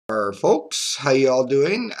Folks, how you all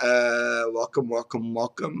doing? Welcome.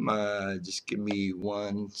 Just give me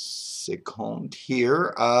 1 second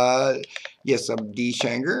here. Yes, I'm D.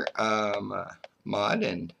 Shanger. I'm a mod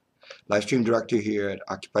and Livestream director here at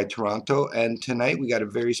Occupy Toronto. And tonight we got a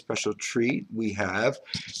very special treat. We have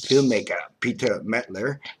filmmaker Peter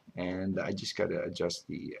Mettler. And I just got to adjust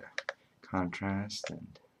the contrast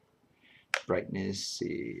and brightness.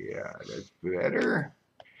 Yeah, that's better.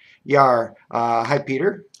 Yeah. Hi,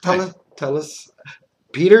 Peter. Tell us.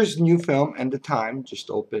 Peter's new film, End of Time, just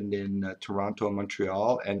opened in Toronto and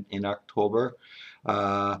Montreal, and in October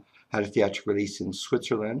had a theatrical release in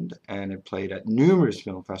Switzerland, and it played at numerous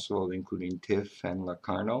film festivals, including TIFF and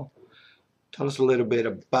Locarno. Tell us a little bit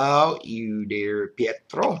about you there,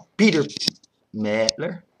 Peter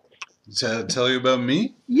Mettler. Tell you about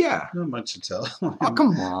me? Yeah. Not much to tell. Oh,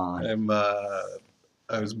 come on.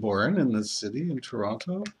 I was born in this city in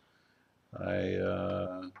Toronto.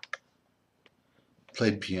 I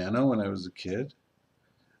played piano when I was a kid.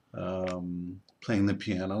 Playing the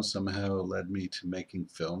piano somehow led me to making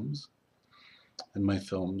films, and my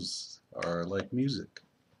films are like music.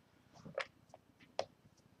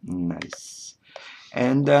 Nice.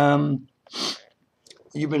 And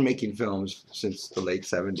you've been making films since the late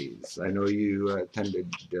 70s. I know you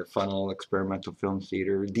attended the Funnel Experimental Film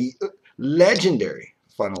Theater, the legendary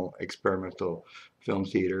Funnel Experimental Film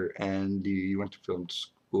Theater, and you went to film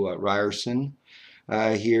school at Ryerson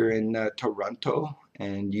here in Toronto,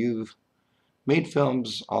 and you've made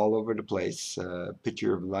films all over the place.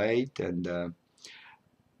 Picture of Light and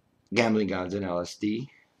Gambling Gods and LSD.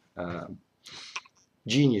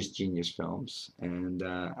 Genius films, and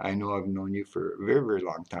I know I've known you for a very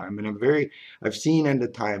long time, and I've seen End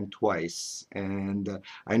of Time twice, and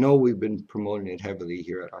I know we've been promoting it heavily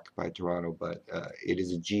here at Occupy Toronto, but it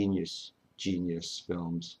is a genius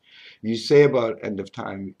films. You say about End of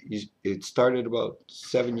Time, it started about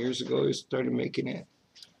 7 years ago. You started making it.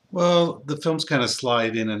 Well, the films kind of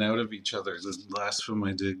slide in and out of each other. The last film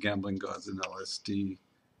I did, Gambling Gods and LSD,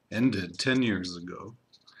 ended 10 years ago.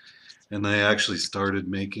 And I actually started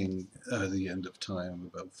making The End of Time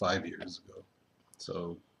about 5 years ago.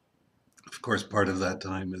 So, of course, part of that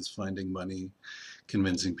time is finding money,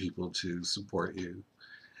 convincing people to support you.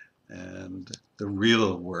 And the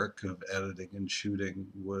real work of editing and shooting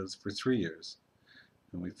was for 3 years.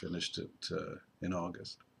 And we finished it in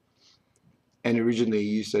August. And originally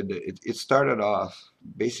you said that it started off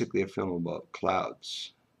basically a film about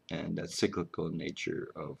clouds and that cyclical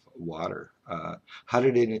nature of water. How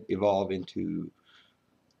did it evolve into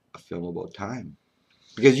a film about time?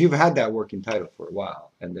 Because you've had that working title for a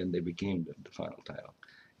while, and then they became the final title.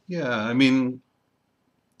 Yeah, I mean,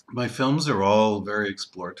 my films are all very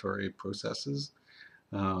exploratory processes.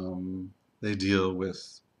 They deal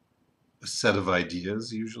with a set of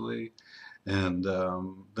ideas usually, and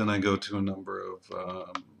then I go to a number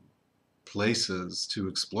of places to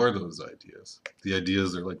explore those ideas. The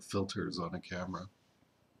ideas are like filters on a camera.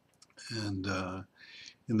 And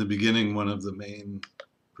in the beginning, one of the main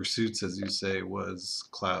pursuits, as you say, was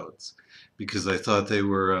clouds, because I thought they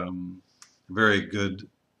were very good,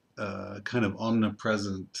 kind of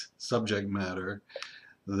omnipresent subject matter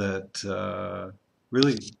that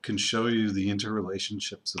really can show you the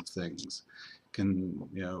interrelationships of things.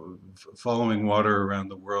 Following water around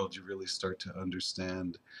the world, you really start to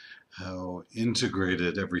understand how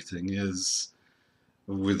integrated everything is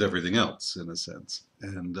with everything else, in a sense.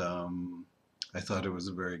 And I thought it was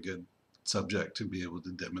a very good subject to be able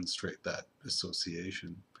to demonstrate that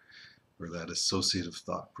association, or that associative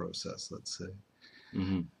thought process, let's say.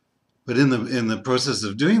 Mm-hmm. But in the process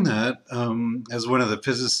of doing that, as one of the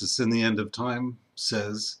physicists in The End of Time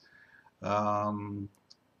says,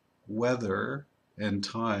 weather and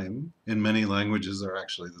time in many languages are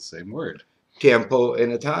actually the same word. Tempo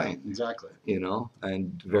and a time. Exactly.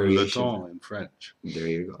 And variation. Le temps in French. There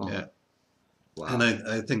you go. Yeah. Wow. And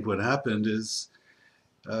I think what happened is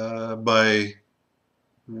by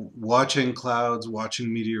watching clouds,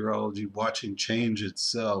 watching meteorology, watching change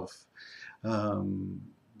itself,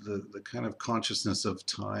 the kind of consciousness of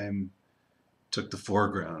time took the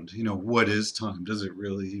foreground. What is time? Does it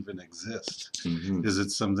really even exist? Mm-hmm. Is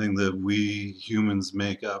it something that we humans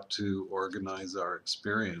make up to organize our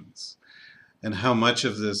experience? And how much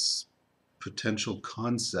of this potential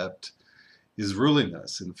concept is ruling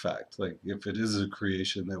us, in fact? Like, if it is a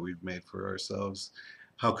creation that we've made for ourselves,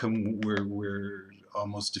 how come we're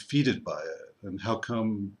almost defeated by it? And how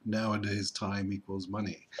come nowadays time equals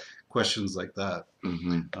money? Questions like that.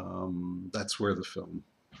 Mm-hmm. That's where the film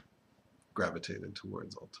gravitated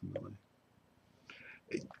towards ultimately.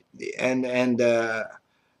 And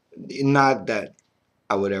not that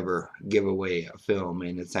I would ever give away a film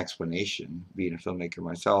and its explanation, being a filmmaker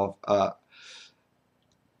myself.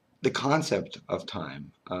 The concept of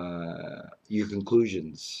time, your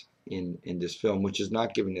conclusions in this film, which is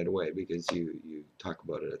not giving it away because you talk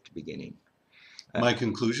about it at the beginning. My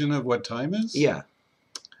conclusion of what time is? Yeah,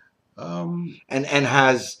 and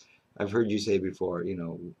has I've heard you say before,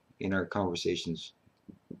 in our conversations,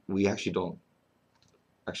 we actually don't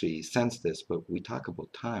actually sense this, but we talk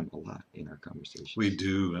about time a lot in our conversations. We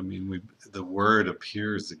do. I mean, the word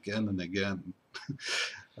appears again and again.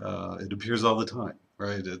 It appears all the time,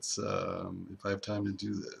 right? It's if I have time to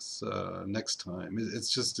do this next time.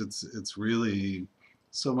 It's really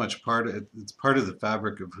so much part of it. It's part of the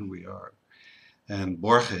fabric of who we are. And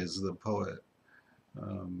Borges, the poet,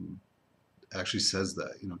 actually says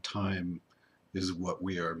that, time is what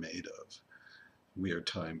we are made of. We are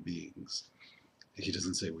time beings. He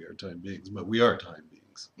doesn't say we are time beings, but we are time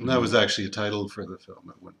beings. And that was actually a title for the film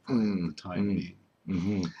at one point, The Time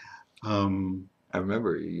Being. I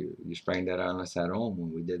remember you sprang that on us at home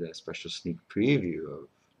when we did a special sneak preview of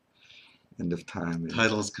End of Time.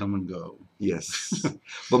 Titles come and go. Yes.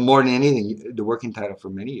 But more than anything, the working title for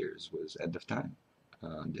many years was End of Time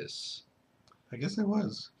on this. I guess it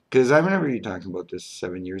was. Because I remember you talking about this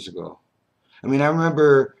 7 years ago. I mean, I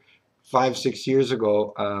remember 5, 6 years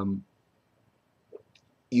ago,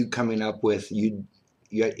 you coming up with,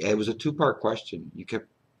 it was a 2-part question. You kept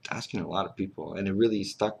asking a lot of people, and it really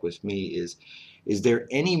stuck with me, is there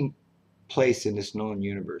any place in this known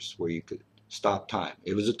universe where you could stop time?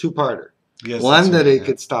 It was a 2-parter. Yes, one, that right, it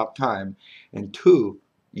could stop time, and 2,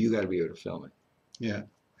 you got to be able to film it. Yeah.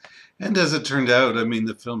 And as it turned out, I mean,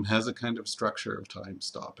 the film has a kind of structure of time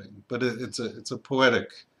stopping, but it's a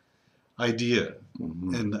poetic idea.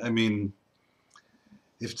 And I mean,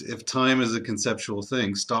 if time is a conceptual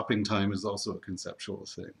thing, stopping time is also a conceptual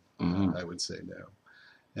thing. I would say now,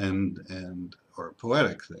 and or a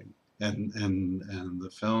poetic thing. And the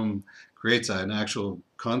film creates an actual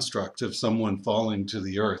construct of someone falling to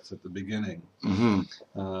the earth at the beginning,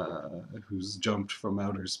 who's jumped from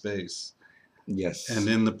outer space. Yes. And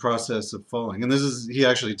in the process of falling, and he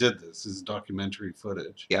actually did this, is documentary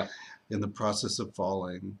footage. Yeah. In the process of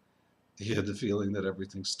falling, he had the feeling that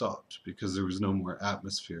everything stopped because there was no more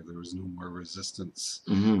atmosphere, there was no more resistance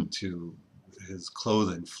to his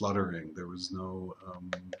clothing fluttering, there was no...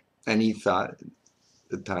 and he thought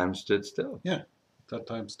the time stood still. Yeah, that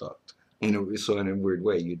time stopped. So in a weird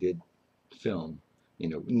way, you did film.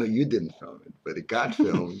 No, you didn't film it, but it got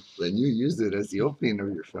filmed, and you used it as the opening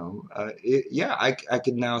of your film. I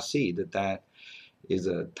could now see that is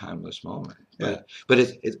a timeless moment. Yeah.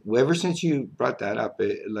 But ever since you brought that up,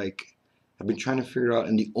 I've been trying to figure out,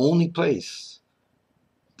 and the only place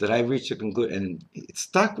that I've reached a conclusion, and it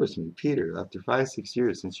stuck with me, Peter, after 5, 6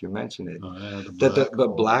 years since you mentioned it,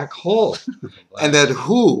 the black hole. And that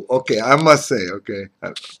I must say,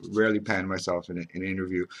 I rarely pan myself in an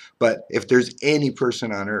interview, but if there's any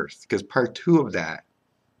person on earth, because part 2 of that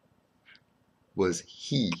was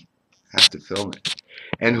he has to film it.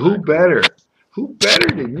 And who better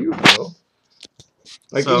than you, Bill?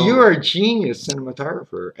 You are a genius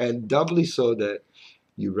cinematographer, and doubly so that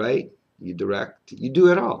you write, you direct, you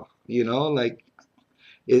do it all.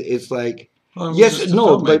 It's like, well, yes,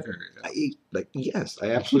 no, but yeah. Yes,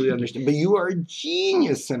 I absolutely understand. But you are a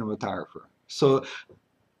genius cinematographer. So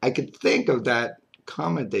I could think of that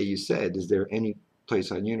comment that you said. Is there any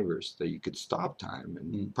place on universe that you could stop time?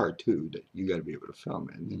 And part 2 that you got to be able to film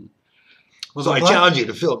it. Well, so I challenge you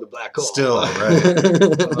to film the black hole. Still, right?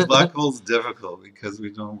 The black hole's difficult because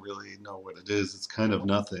we don't really know what it is. It's kind of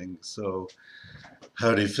nothing. So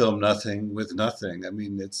how do you film nothing with nothing? I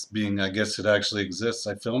mean, I guess it actually exists.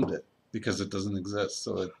 I filmed it because it doesn't exist.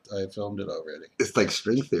 So I filmed it already. It's like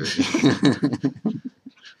string theory.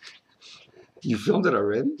 You filmed it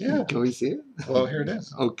already? Yeah. Can we see it? Well, here it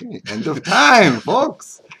is. Okay. End of time,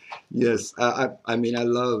 folks. Yes. I mean, I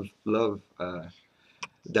love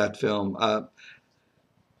that film.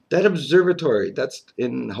 That observatory, that's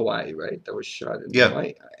in Hawaii, right? That was shot in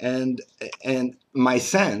Hawaii. And my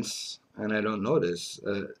sense, and I don't know this,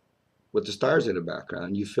 with the stars in the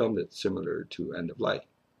background, you filmed it similar to End of Light,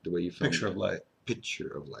 the way you filmed Picture of Light. Picture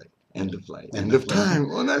of Light. End of Light. End of Time.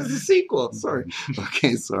 Well, that's the sequel. Sorry.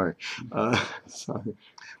 Okay, sorry. Sorry.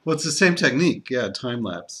 Well, it's the same technique, time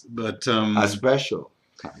lapse, but a special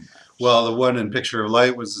time lapse. Well, the one in Picture of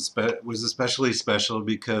Light was especially special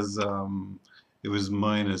because it was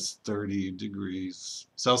minus 30 degrees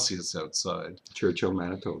Celsius outside. Churchill,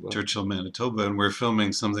 Manitoba. And we're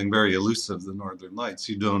filming something very elusive, the Northern Lights.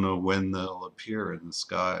 You don't know when they'll appear in the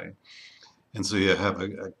sky. And so you have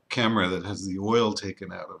a camera that has the oil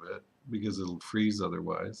taken out of it because it'll freeze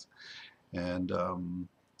otherwise. And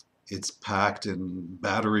it's packed in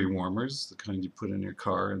battery warmers, the kind you put in your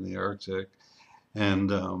car in the Arctic.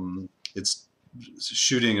 And it's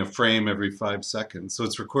shooting a frame every 5 seconds. So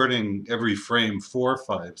it's recording every frame for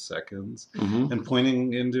 5 seconds and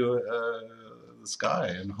pointing into the sky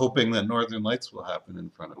and hoping that northern lights will happen in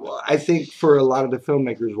front of it. Well, I think for a lot of the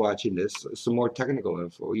filmmakers watching this, some more technical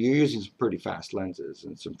info. You're using some pretty fast lenses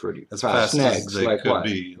and some pretty As fast fast as snags. they Like could what?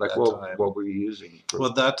 be Like at that time. what were you using? Well,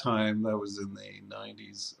 at that time, that was in the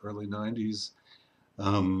 90s, early 90s.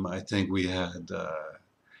 I think we had a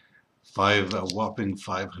whopping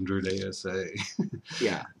 500 ASA.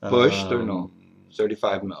 Yeah, pushed or no?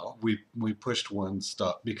 35 mil. We pushed one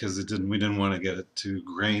stop because we didn't want to get it too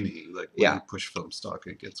grainy. Like when Yeah. you push film stock,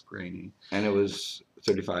 it gets grainy. And it was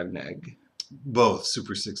 35 neg. Both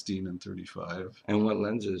Super 16 and 35. And what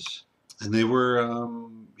lenses? And they were,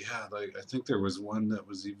 like I think there was one that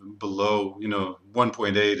was even below,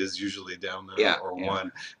 1.8 is usually down there, or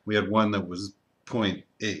 1. We had one that was 0.8.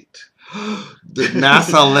 The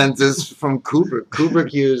NASA lenses from Kubrick.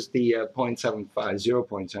 Kubrick used the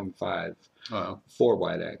 0.75 for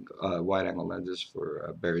wide angle lenses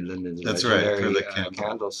for Barry Lyndon's legendary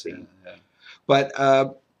candle scene. Yeah. But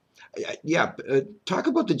talk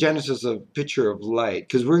about the genesis of Picture of Light,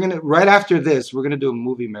 because we're gonna right after this we're gonna do a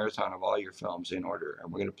movie marathon of all your films in order,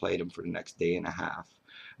 and we're gonna play them for the next day and a half,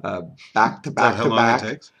 back to back Is that to how back. long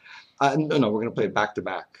it takes? No, we're gonna play it back to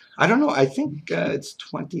back. I don't know. I think it's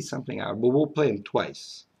 20-something hours, but we'll play them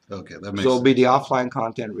twice. Okay, that makes So it'll sense. be the offline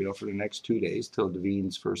content reel for the next 2 days till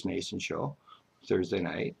Devine's First Nation show, Thursday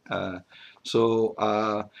night. And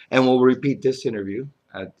we'll repeat this interview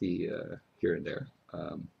at the here and there.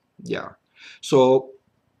 So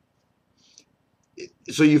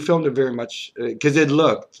you filmed it very much because it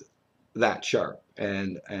looked that sharp,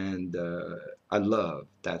 and I love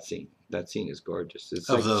that scene. That scene is gorgeous. It's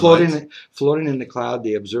like floating in the cloud,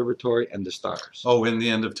 the observatory, and the stars. Oh, in the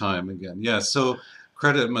end of time again. Yeah. So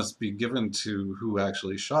credit must be given to who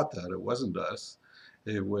actually shot that. It wasn't us.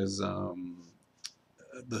 It was the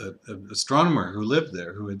astronomer who lived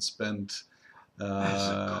there, who had spent That's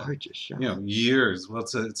a gorgeous shot. years. Well,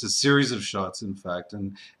 it's a series of shots, in fact,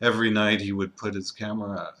 and every night he would put his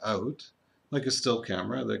camera out, like a still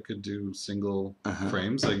camera that could do single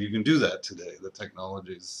frames. Like you can do that today. The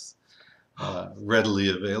technology's readily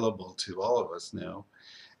available to all of us now.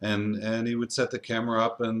 And he would set the camera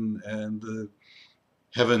up, and the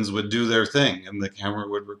heavens would do their thing, and the camera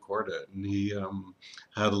would record it. And he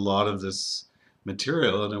had a lot of this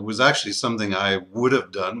material, and it was actually something I would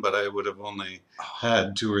have done, but I would have only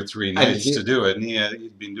had 2 or 3 nights to do it, and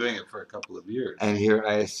he'd been doing it for a couple of years. And here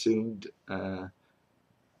I assumed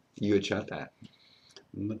you had shot that.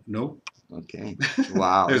 Nope. Okay.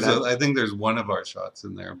 Wow. I think there's one of our shots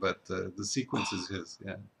in there, but the sequence is his.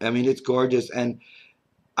 Yeah. I mean, it's gorgeous, and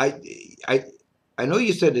I know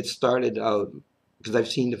you said it started out because I've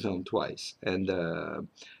seen the film twice, and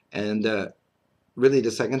really the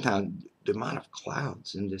second time, the amount of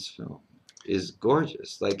clouds in this film is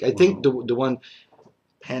gorgeous. Like I think the one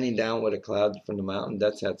panning down with a cloud from the mountain,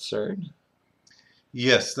 that's at CERN.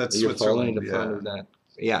 Yes, that's You're following Switzerland. the front of that.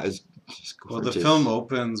 Yeah, it's well, the film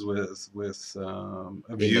opens with a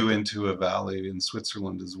view into a valley in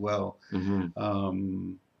Switzerland as well, and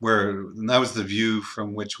that was the view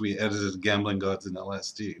from which we edited Gambling Gods and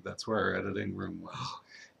LSD. That's where our editing room was,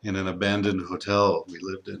 in an abandoned hotel we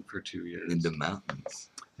lived in for 2 years in the mountains.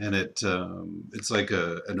 And it's like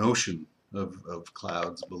an ocean of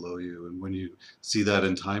clouds below you, and when you see that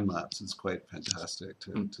in time lapse, it's quite fantastic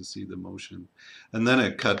to see the motion. And then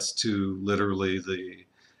it cuts to literally the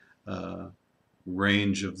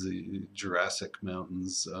range of the Jurassic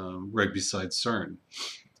Mountains right beside CERN.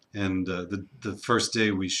 And the first day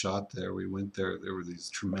we shot there, we went there, there were these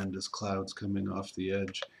tremendous clouds coming off the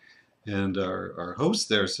edge. And our host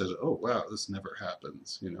there said, "Oh, wow, this never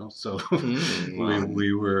happens," So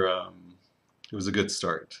we were, it was a good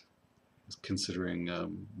start, considering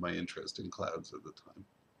my interest in clouds at the time.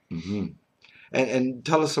 And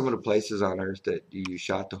tell us some of the places on Earth that you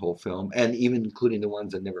shot the whole film, and even including the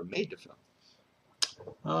ones that never made the film.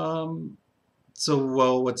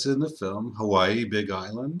 What's in the film? Hawaii, Big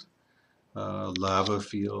Island, lava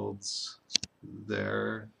fields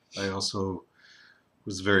there. I also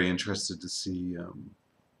was very interested to see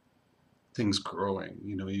things growing.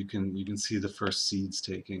 You can see the first seeds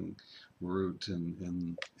taking root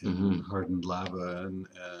in hardened lava, and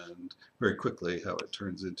very quickly how it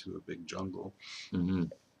turns into a big jungle.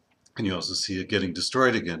 And you also see it getting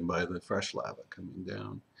destroyed again by the fresh lava coming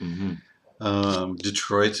down.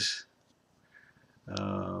 Detroit,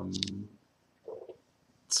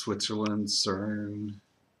 Switzerland, CERN,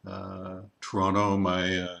 Toronto,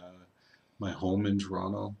 my home in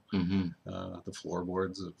Toronto, the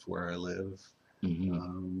floorboards of where I live,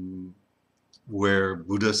 where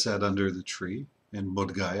Buddha sat under the tree in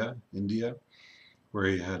Bodh Gaya, India, where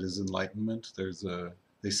he had his enlightenment. There's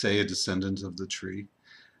they say a descendant of the tree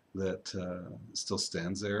that still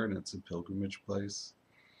stands there, and it's a pilgrimage place.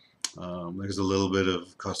 There's a little bit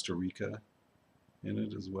of Costa Rica in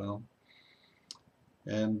it as well.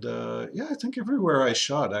 And yeah, I think everywhere I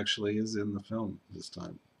shot actually is in the film this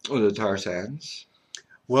time. Oh, the tar sands.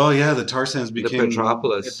 Well, yeah, the tar sands became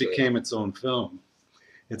Petropolis, it became its own film.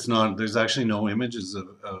 It's not. There's actually no images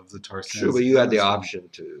of the tar sands. Sure, but you had the option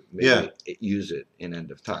to maybe use it in End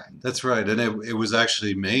of Time. That's right, and it was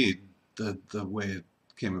actually made the way it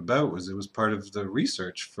came about was it was part of the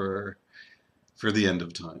research for the End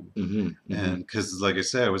of Time, and because like I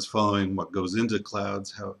say, I was following what goes into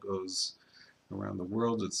clouds, how it goes around the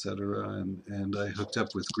world, etc. And I hooked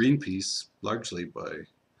up with Greenpeace largely by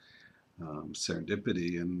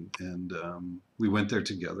serendipity, and we went there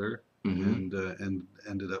together and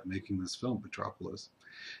ended up making this film, Petropolis.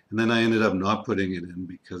 And then I ended up not putting it in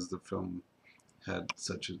because the film had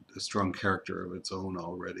such a strong character of its own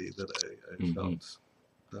already that I felt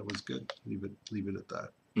that was good. Leave it at that.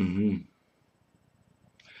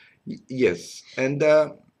 Yes, and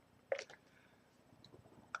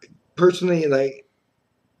personally, like,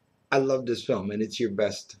 I love this film, and it's your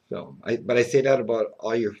best film. But I say that about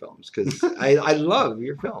all your films because I love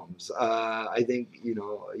your films. I think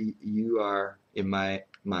you are, in my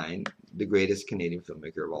mind, the greatest Canadian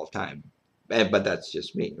filmmaker of all time. But that's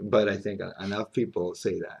just me. But I think enough people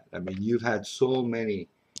say that. I mean, you've had so many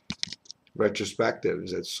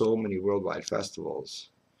retrospectives at so many worldwide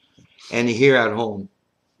festivals, and here at home,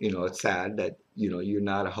 it's sad that you're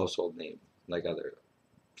not a household name like other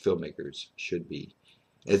filmmakers should be.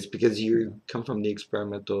 It's because you come from the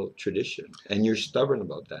experimental tradition, and you're stubborn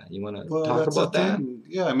about that. You want to talk about that?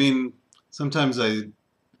 Yeah, I mean, sometimes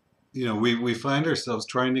we find ourselves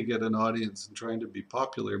trying to get an audience and trying to be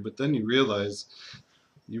popular, but then you realize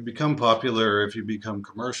you become popular if you become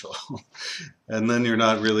commercial, and then you're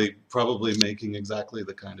not really probably making exactly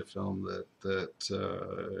the kind of film that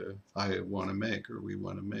I want to make or we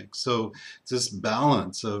want to make. So it's this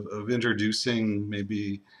balance of introducing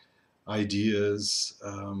maybe ideas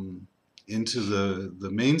into the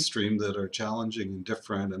mainstream that are challenging and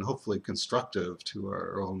different and hopefully constructive to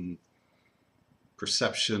our own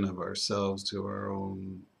perception of ourselves, to our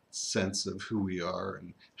own sense of who we are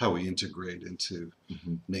and how we integrate into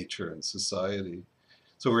nature and society.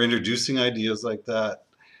 So we're introducing ideas like that,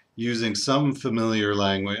 using some familiar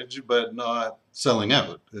language, but not selling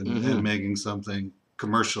out and making something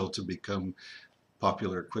commercial to become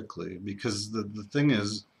popular quickly. Because the thing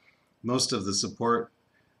is, most of the support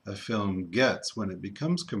a film gets when it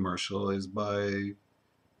becomes commercial is by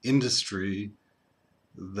industry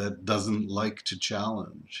that doesn't like to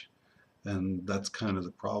challenge. And that's kind of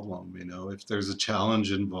the problem, if there's a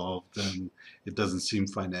challenge involved, then it doesn't seem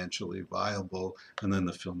financially viable, and then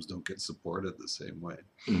the films don't get supported the same way.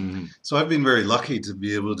 So I've been very lucky to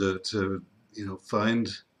be able to find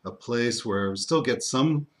a place where I still get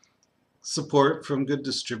some support from good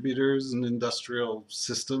distributors and industrial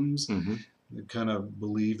systems that kind of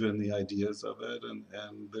believe in the ideas of it, and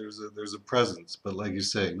there's a presence, but like you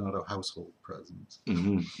say, not a household presence.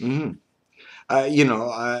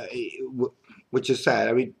 Which is sad.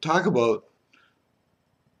 I mean, talk about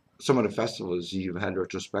some of the festivals you've had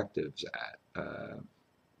retrospectives at,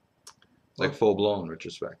 like full-blown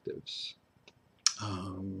retrospectives.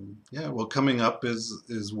 Yeah, well, coming up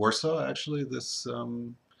is Warsaw actually this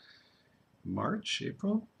March,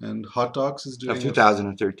 April, and Hot Docs is doing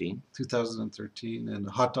 2013. 2013, and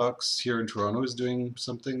Hot Docs here in Toronto is doing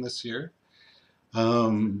something this year.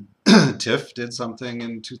 TIFF did something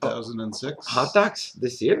in 2006. Hot Docs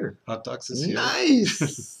this year. Hot Docs this year.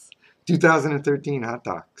 Nice. 2013 Hot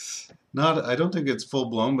Docs. I don't think it's full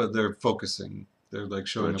blown, but they're focusing. They're like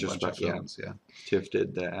showing a bunch of films. Yeah. TIFF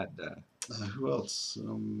did that. Who else?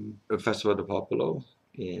 Festival de Popolo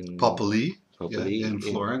in Popoli. In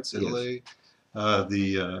Florence, Italy. Yes.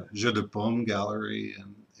 The Jeux de Paume Gallery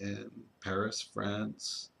in Paris,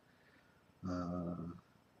 France.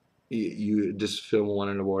 This film won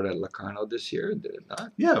an award at Locarno this year, did it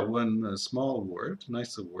not? Yeah, won a small award,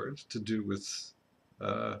 nice award, to do with,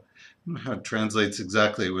 I don't know how it translates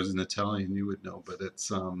exactly, it was in Italian, you would know, but it's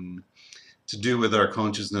to do with our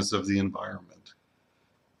consciousness of the environment.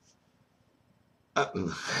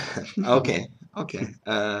 Okay.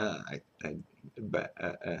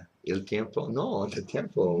 Il Tempo? No, the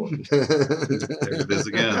Tempo. There it is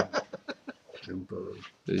again. tempo.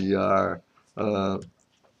 Yeah.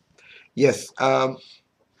 Yes.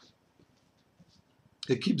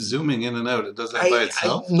 It keeps zooming in and out. It does that by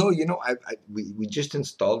itself? No, we just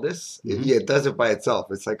installed this. Yeah, it does it by itself.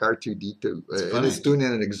 It's like R2D2, It's and it's funny. doing it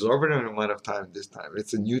in an exorbitant amount of time this time.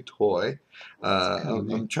 It's a new toy.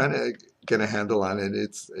 I'm trying to get a handle on it.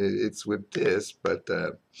 It's with this, but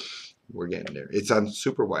we're getting there. It's on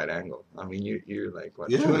super wide angle. I mean, you're like what,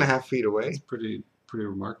 2.5 feet away? It's pretty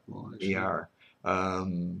remarkable, actually. Yeah.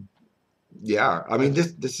 Yeah, I mean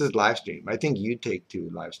this is live stream. I think you take to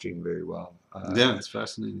live stream very well. Yeah, it's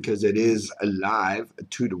fascinating because it is alive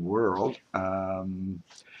to the world. Fuzzit,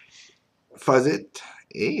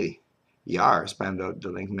 Yar spammed out the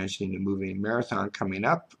link mentioning the movie marathon coming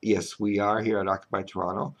up. Yes, we are here at Occupy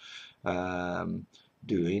Toronto,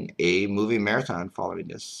 doing a movie marathon following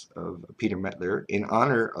this of Peter Mettler in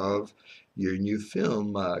honor of your new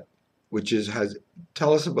film, which has.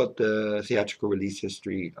 Tell us about the theatrical release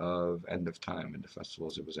history of End of Time and the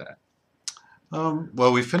festivals it was at.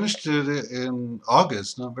 Well, we finished it in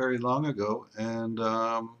August, not very long ago, and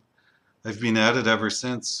I've been at it ever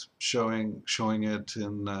since, showing it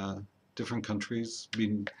in different countries.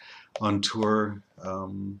 Been on tour,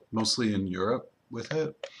 mostly in Europe with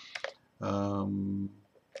it.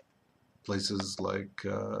 Places like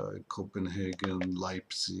Copenhagen,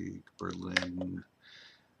 Leipzig, Berlin,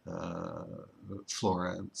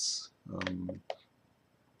 Florence,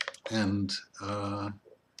 and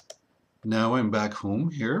now I'm back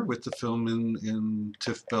home here with the film in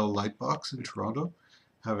TIFF Bell Lightbox in Toronto,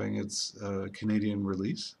 having its Canadian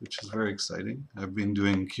release, which is very exciting. I've been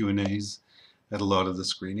doing Q&As at a lot of the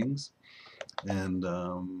screenings, and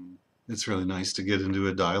it's really nice to get into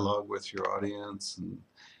a dialogue with your audience and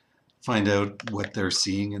find out what they're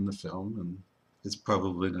seeing in the film, and it's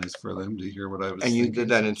probably nice for them to hear what I was thinking. And you did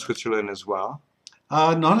that in Switzerland as well?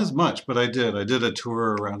 Not as much, but I did. I did a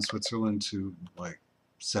tour around Switzerland to like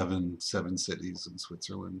seven cities in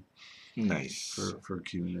Switzerland. Nice. For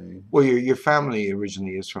Q&A. Well, your family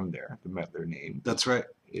originally is from there, the Mettler name. That's right.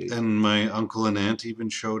 And my uncle and aunt even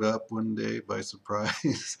showed up one day by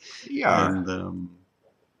surprise. Yeah. And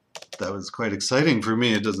that was quite exciting for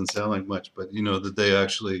me. It doesn't sound like much, but that they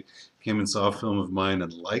actually came and saw a film of mine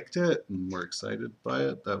and liked it and were excited by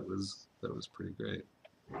it. That was pretty great.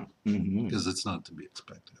 Because it's not to be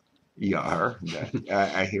expected. Yeah,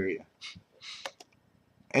 I hear you.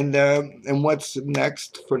 And what's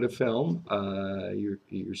next for the film?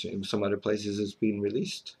 You're saying some other places it's being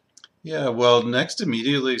released? Yeah, well, next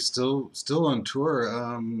immediately, still on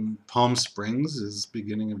tour. Palm Springs is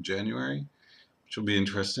beginning of January, which will be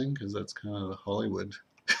interesting because that's kind of the Hollywood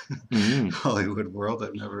Hollywood world.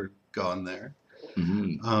 I've never gone there.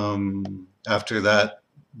 After that,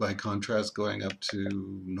 by contrast, going up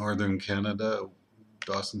to northern Canada,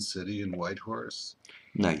 Dawson City and Whitehorse.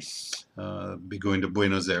 Nice. Be going to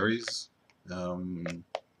Buenos Aires.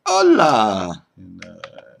 Hola! I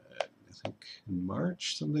think in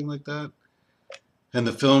March, something like that. And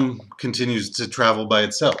the film continues to travel by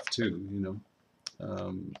itself too.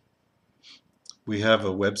 We have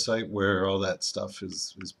a website where all that stuff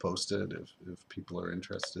is posted. If people are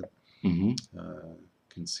interested,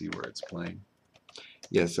 can see where it's playing.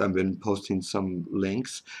 Yes, I've been posting some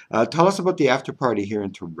links. Tell us about the after party here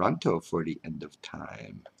in Toronto for the End of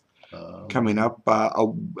Time. Coming up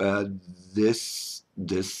this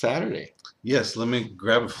Saturday. Yes, let me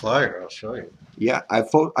grab a flyer. I'll show you. Yeah, I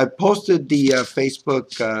posted the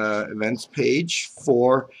Facebook events page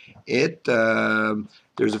for it.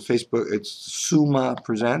 There's a Facebook. It's Suma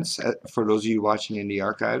Presents for those of you watching in the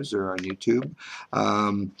archives or on YouTube.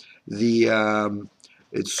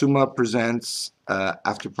 It's Suma Presents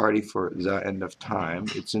After Party for the End of Time.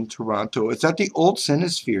 It's in Toronto. It's at the old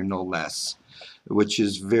Cinesphere, no less, which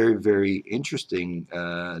is very, very interesting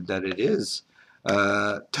that it is.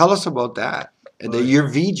 Tell us about that. You're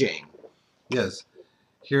VJing. Yes.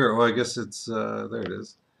 Here, I guess it's, there it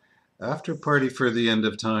is. After Party for the End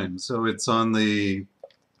of Time. So it's on the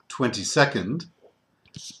 22nd.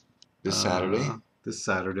 This Saturday. This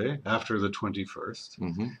Saturday, after the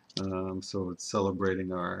 21st. So it's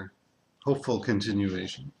celebrating our hopeful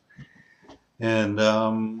continuation. And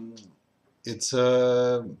it's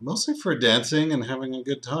mostly for dancing and having a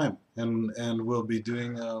good time. And we'll be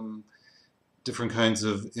doing different kinds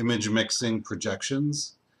of image mixing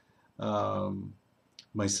projections.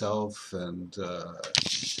 Myself and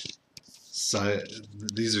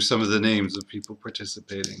these are some of the names of people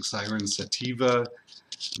participating. Siren Sativa,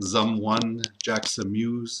 Zum1, Jaxa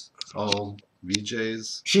Muse, all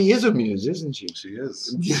VJs. She is a muse, isn't she? She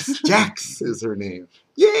is. Yes, Jax is her name.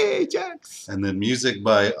 Yay, Jax! And then music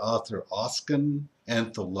by Arthur Oskin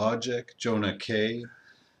Anthologic, Jonah K,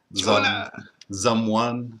 Jonah.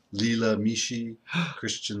 Zamwan, Lila Mishi,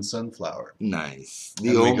 Christian Sunflower. Nice.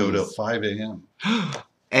 The And we go to Omis. 5 a.m.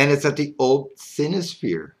 And it's at the old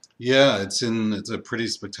Cinesphere. Yeah, it's a pretty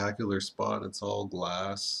spectacular spot. It's all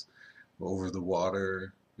glass over the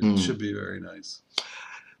water. It should be very nice.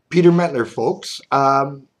 Peter Mettler, folks.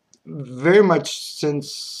 Very much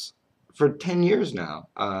for 10 years now,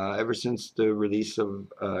 ever since the release of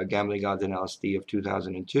Gambling Gods and LSD of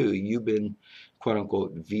 2002, you've been, quote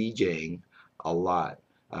unquote, VJing a lot.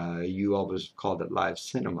 You always called it live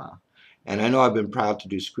cinema. And I know I've been proud to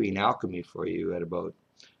do Screen Alchemy for you at about,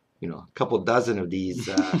 a couple dozen of these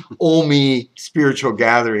Omi spiritual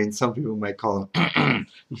gatherings. Some people might call them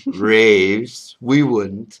raves. We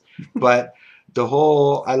wouldn't. But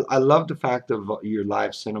I love the fact of your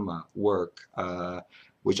live cinema work,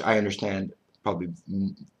 which I understand probably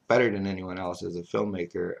better than anyone else as a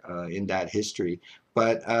filmmaker in that history.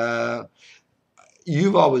 But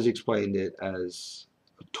you've always explained it as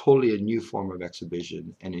totally a new form of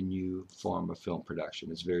exhibition and a new form of film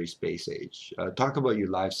production. It's very space age. Talk about your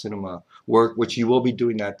live cinema work, which you will be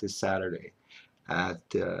doing that this Saturday at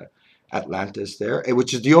Atlantis there,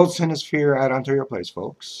 which is the old Cinesphere at Ontario Place,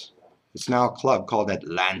 folks. It's now a club called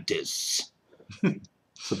Atlantis.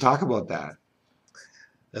 So talk about that.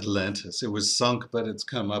 Atlantis. It was sunk, but it's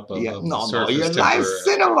come up above the surface. No, your live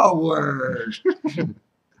cinema word.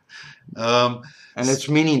 And it's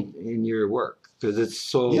meaning in your work because it's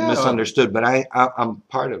so misunderstood. But I'm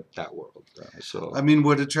part of that world. So I mean,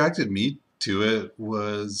 what attracted me to it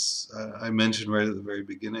was I mentioned right at the very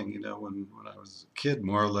beginning. When I was a kid,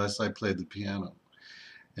 more or less, I played the piano,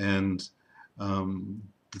 and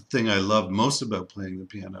the thing I loved most about playing the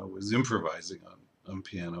piano was improvising on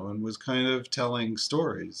piano and was kind of telling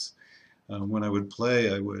stories. When I would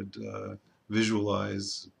play, I would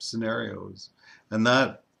visualize scenarios, and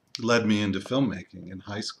that led me into filmmaking in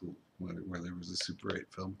high school, where there was a Super 8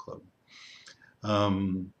 film club.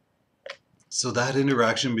 So that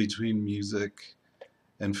interaction between music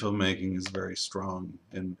and filmmaking is very strong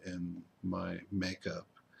in my makeup.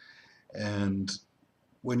 And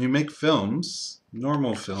when you make films,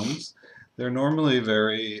 normal films, they're normally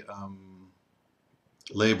very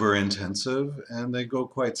labor intensive, and they go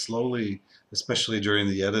quite slowly, especially during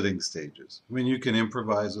the editing stages. I mean, you can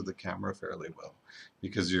improvise with the camera fairly well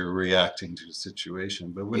because you're reacting to a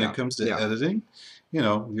situation. But when it comes to editing,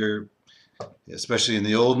 you're, especially in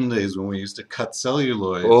the olden days when we used to cut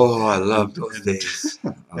celluloid. Oh, I love those days.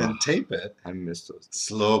 And tape it. I miss those.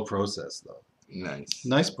 Slow process, though.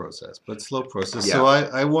 Nice process, but slow process. Yeah. So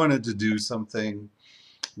I wanted to do something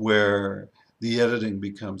where the editing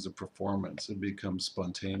becomes a performance. It becomes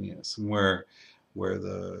spontaneous, and where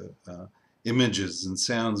the images and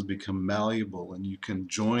sounds become malleable, and you can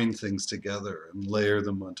join things together and layer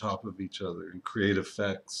them on top of each other and create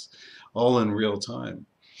effects, all in real time.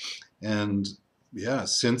 And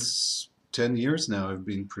since 10 years now, I've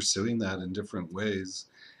been pursuing that in different ways,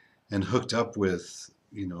 and hooked up with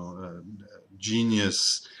a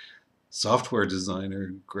genius software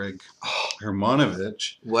designer, Greg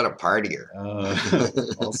Hermanovich. What a partier.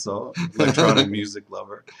 Also, electronic music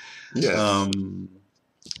lover. Yes.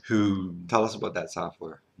 Who... Tell us about that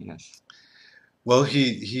software. Yes. Well,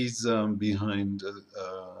 he's behind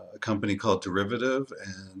a company called Derivative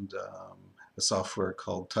and a software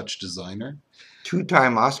called Touch Designer.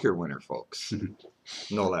 2-time Oscar winner, folks.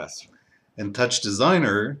 No less. And Touch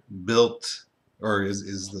Designer built, or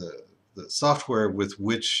is the software with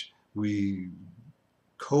which we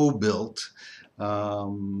co-built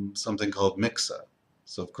something called Mixa.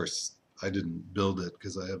 So, of course, I didn't build it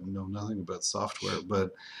because I know nothing about software.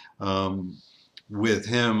 But with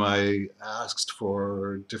him, I asked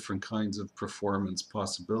for different kinds of performance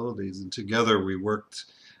possibilities. And together we worked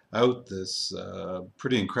out this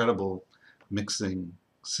pretty incredible mixing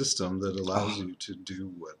system that allows you to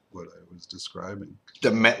do what I was describing.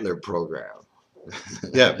 The Mettler program.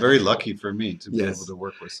 Yeah, very lucky for me to be able to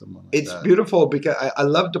work with someone like that. It's beautiful because I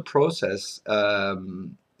love the process. I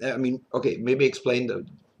mean, okay, maybe explain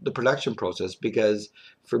the production process, because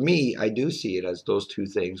for me, I do see it as those two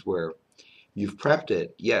things where you've prepped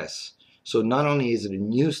it, yes. So not only is it a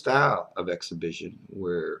new style of exhibition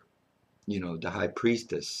where, the high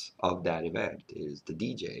priestess of that event is the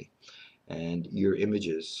DJ, and your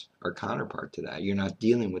images are counterpart to that. You're not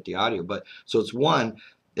dealing with the audio, but so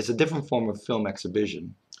it's a different form of film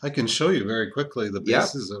exhibition. I can show you very quickly the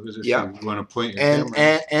basis of it if you want to point your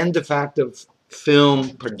camera. And the fact of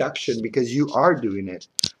film production, because you are doing it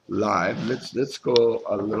live. Let's go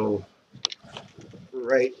a little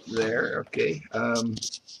right there. Okay.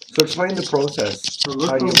 So explain the process. So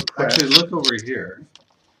How you prep. actually look over here.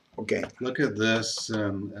 Okay. Look at this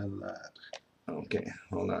and that. Okay.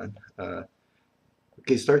 Hold on.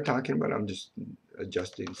 Okay. Start talking about. I'm just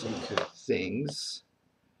adjusting some things.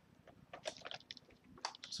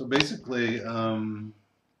 So basically,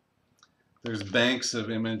 there's banks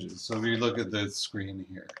of images. So if you look at the screen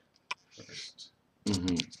here first.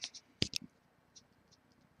 Mm-hmm.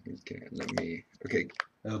 Okay. Let me. Okay.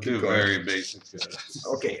 I'll do a very basic.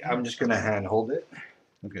 Okay. I'm just gonna hand hold it.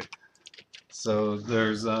 Okay. So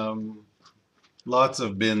there's lots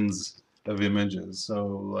of bins of images. So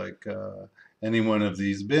like any one of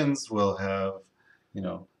these bins will have, you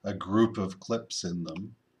know, a group of clips in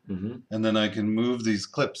them. Mm-hmm. And then I can move these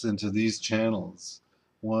clips into these channels.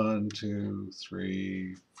 1, 2,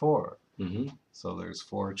 3, 4. Mm-hmm. So there's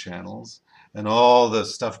 4 channels. And all the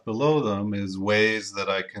stuff below them is ways that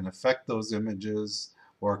I can affect those images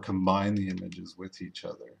or combine the images with each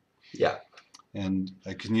other. Yeah. And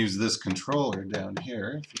I can use this controller down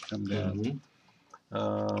here, if you come down,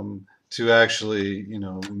 to actually, you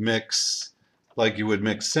know, mix, like you would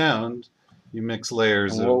mix sound, you mix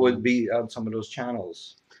layers And what would be on some of those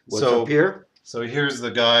channels? What's up here? So here's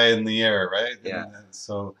the guy in the air, right? Yeah. And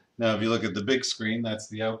so now if you look at the big screen, that's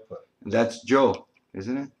the output. That's Joe,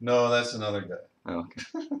 isn't it? No, that's another guy. Oh, okay.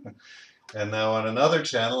 And now on another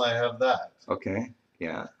channel, I have that. Okay.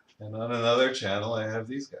 Yeah. And on another channel, I have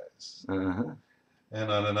these guys. Uh-huh.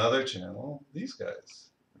 And on another channel, these guys.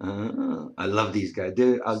 I love these guys.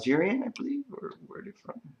 They're Algerian, I believe, or where are they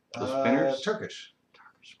from? Those spinners? Turkish.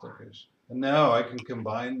 Turkish. And now I can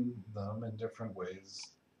combine them in different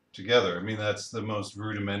ways together. I mean, that's the most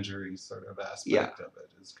rudimentary sort of aspect of it,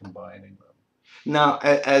 is combining them. Now,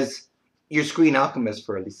 as your screen alchemist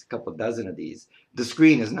for at least a couple dozen of these, the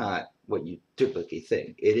screen is not what you typically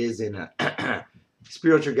think. It is in a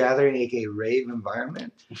spiritual gathering, aka rave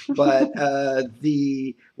environment, but where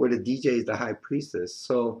the DJ is the high priestess.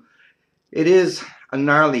 So it is a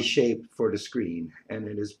gnarly shape for the screen, and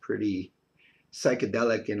it is pretty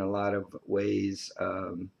psychedelic in a lot of ways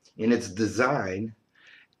in its design.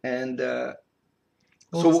 And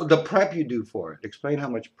so the prep you do for it, explain how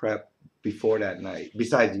much prep before that night,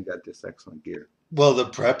 besides you got this excellent gear. Well, the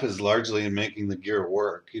prep is largely in making the gear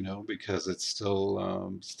work, you know, because it's still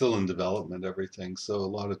in development, everything. So a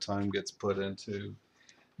lot of time gets put into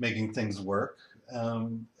making things work,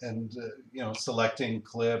 and you know, selecting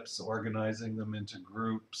clips, organizing them into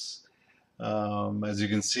groups. As you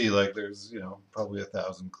can see, like there's, you know, probably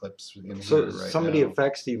 1,000 clips in here right some now. of the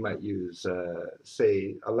effects you might use,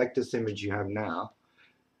 say, I like this image you have now,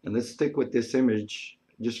 and let's stick with this image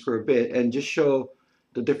just for a bit, and just show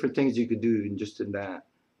the different things you could do in that.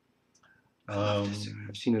 I've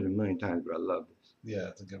seen it a million times, but I love this. Yeah,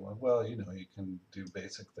 it's a good one. Well, you know, you can do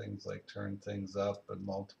basic things like turn things up and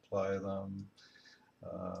multiply them.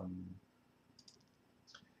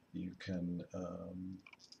 You can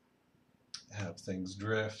have things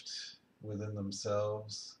drift within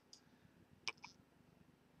themselves.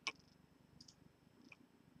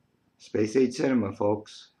 Space Age Cinema,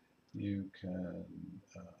 folks. You can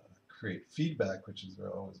create feedback, which is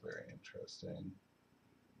always very interesting.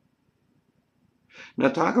 Now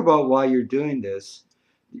talk about while you're doing this,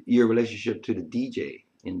 your relationship to the DJ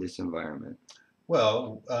in this environment.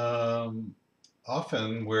 Well,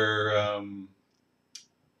 often we're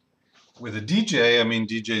with a DJ, I mean,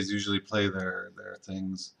 DJs usually play their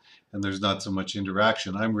things, and there's not so much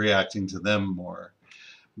interaction. I'm reacting to them more.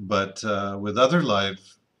 But with other live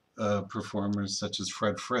performers, such as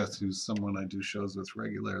Fred Frith, who's someone I do shows with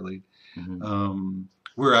regularly,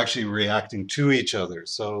 we're actually reacting to each other.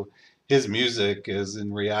 So his music is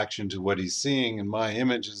in reaction to what he's seeing, and my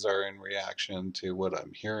images are in reaction to what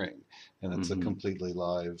I'm hearing. And it's a completely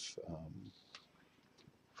live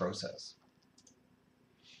process.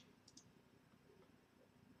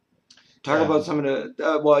 Talk about some of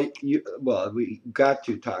the we got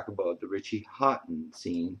to talk about the Richie Houghton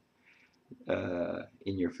scene in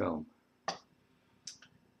your film.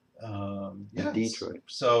 Yes. Detroit.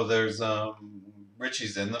 So there's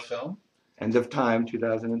Richie's in the film. End of Time,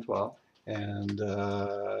 2012. And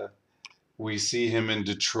we see him in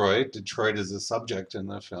Detroit. Detroit is a subject in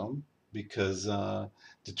the film because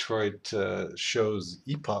Detroit shows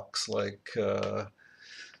epochs like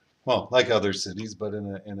other cities, but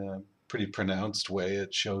in a pretty pronounced way.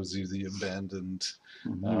 It shows you the abandoned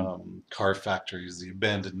car factories, the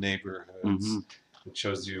abandoned neighborhoods. It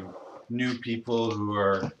shows you new people who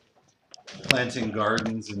are planting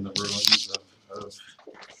gardens in the ruins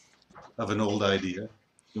of an old idea.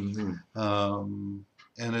 And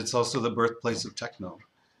it's also the birthplace of techno.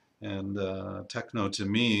 And techno to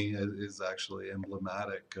me is actually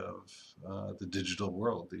emblematic of the digital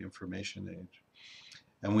world, the information age.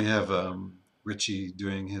 And we have Richie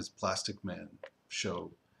doing his Plastic Man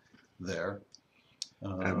show there.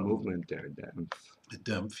 That movement there, Dan. At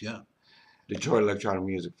DEMF, yeah. Detroit Electronic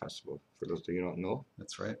Music Festival, for those of you who don't know.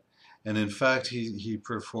 That's right. And in fact, he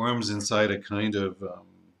performs inside a kind of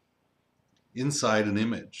inside an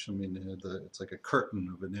image. I mean, it's like a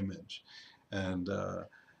curtain of an image, and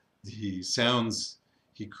the sounds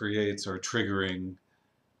he creates are triggering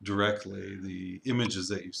directly the images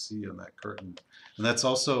that you see on that curtain, and that's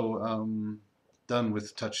also done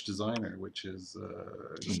with Touch Designer, which is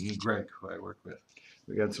Greg, who I work with.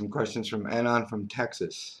 We got some questions from Anon from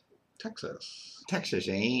Texas. Texas,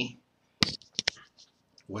 eh?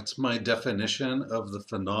 What's my definition of the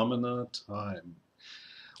phenomena time?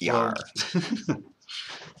 Yar. Well,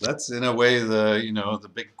 that's in a way the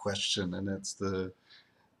big question, and it's the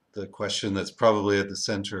question that's probably at the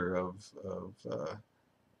center of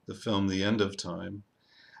the film, The End of Time.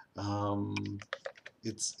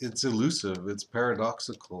 It's elusive. It's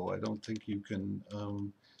paradoxical. I don't think you can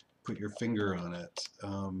put your finger on it.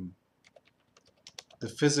 The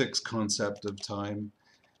physics concept of time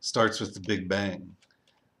starts with the Big Bang.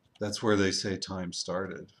 That's where they say time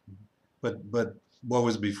started. But what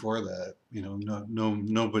was before that?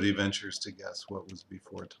 Nobody ventures to guess what was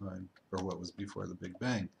before time or what was before the Big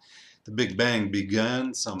Bang. The Big Bang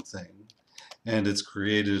began something, and it's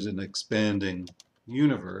created an expanding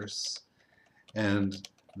universe, and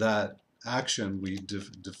that action we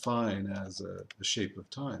define as a shape of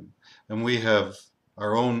time. And we have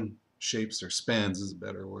our own shapes, or spans is a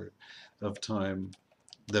better word, of time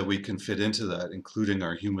that we can fit into that, including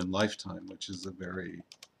our human lifetime, which is a very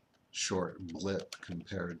short blip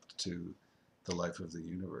compared to the life of the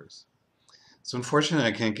universe. So unfortunately,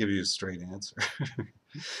 I can't give you a straight answer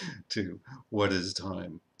to what is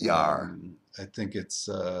time. Yar. I think it's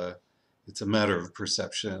a matter of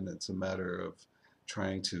perception. It's a matter of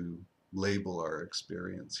trying to label our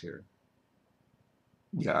experience here.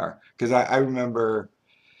 Yar. Because I remember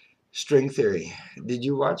String Theory. Did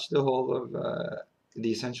you watch the whole of The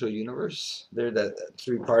Essential Universe? There, that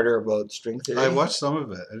three-parter about string theory. I watched some of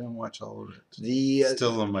it. I didn't watch all of it.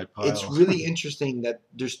 Still on my pile. It's really interesting that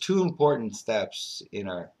there's two important steps in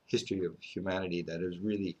our history of humanity that has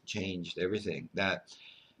really changed everything. That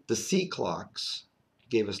the sea clocks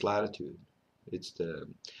gave us latitude. It's the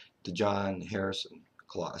John Harrison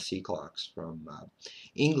sea clocks from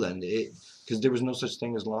England, because there was no such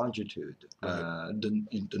thing as longitude, Right.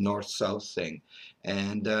 the north-south thing.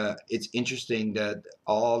 And it's interesting that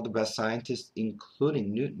all the best scientists,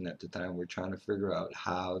 including Newton at the time, were trying to figure out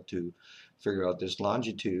how to figure out this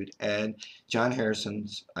longitude. And John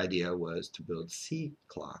Harrison's idea was to build sea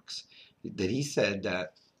clocks. That he said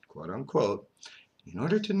that, quote unquote, in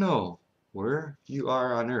order to know where you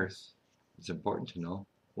are on Earth, it's important to know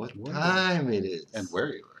what time it is. And where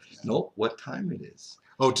you are. No, what time it is.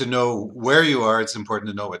 Oh, to know where you are, it's important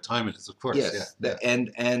to know what time it is, of course. Yes, yeah.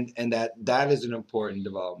 And that is an important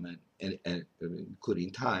development, and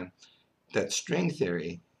including time. That string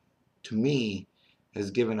theory, to me,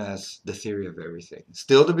 has given us the theory of everything.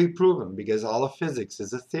 Still to be proven, because all of physics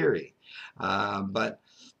is a theory. But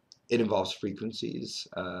it involves frequencies.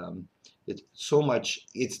 It's so much.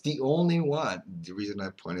 It's the only one. The reason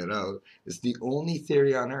I pointed out is the only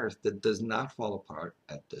theory on Earth that does not fall apart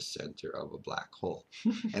at the center of a black hole.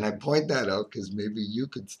 And I point that out because maybe you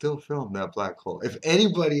could still film that black hole. If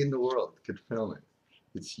anybody in the world could film it,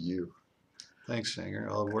 it's you. Thanks, Shanger.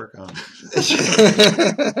 I'll work on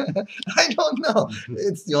it. I don't know.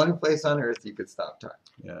 It's the only place on Earth you could stop time.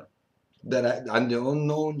 Yeah. That on the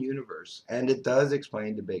unknown universe, and it does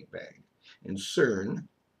explain the Big Bang. And CERN,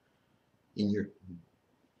 in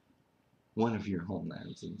one of your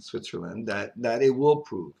homelands in Switzerland, that it will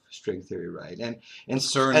prove string theory right. And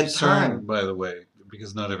CERN, by the way,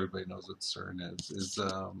 because not everybody knows what CERN is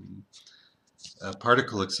a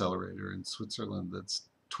particle accelerator in Switzerland that's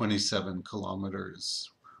 27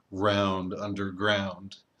 kilometers round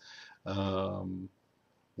underground,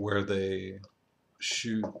 where they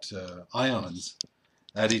shoot ions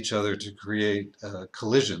at each other to create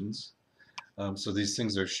collisions. So these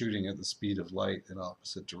things are shooting at the speed of light in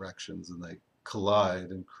opposite directions, and they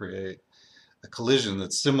collide and create a collision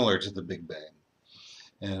that's similar to the Big Bang.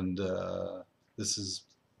 And this is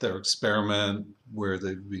their experiment where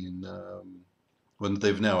they've been, when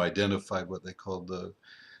they've now identified what they called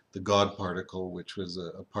the God particle, which was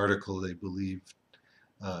a particle they believed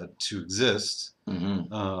to exist,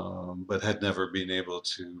 but had never been able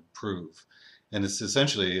to prove. And it's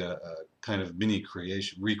essentially a kind of mini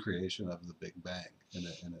recreation of the Big Bang in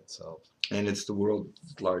itself. And it's the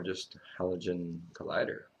world's largest halogen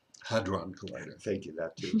collider. Hadron Collider. Thank you,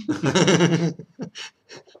 that too.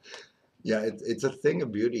 Yeah, it's a thing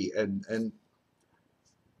of beauty, and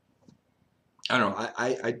I don't know.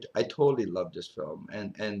 I totally love this film,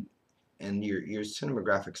 and your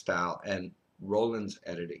cinematographic style and Roland's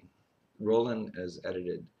editing. Roland has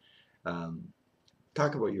edited.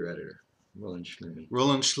 Talk about your editor, Roland Schlimmy.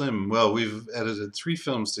 Roland Schlimm. Well, we've edited 3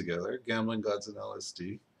 films together: Gambling Gods and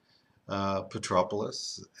LSD,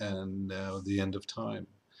 Petropolis, and now The End of Time.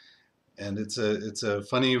 And it's a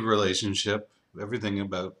funny relationship. Everything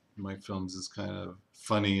about my films is kind of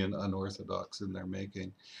funny and unorthodox in their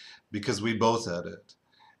making, because we both edit,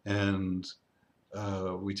 and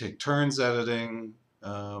we take turns editing.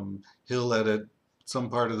 He'll edit some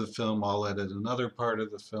part of the film, I'll edit another part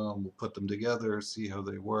of the film. We'll put them together, see how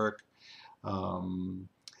they work. And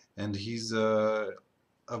he's a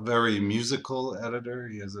very musical editor.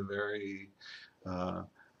 He has a very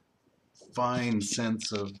fine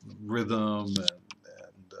sense of rhythm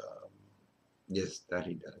and Yes, that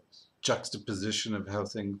he does. juxtaposition of how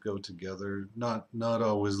things go together. Not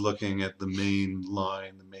always looking at the main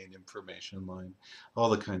line, the main information line. All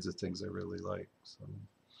the kinds of things I really like. So.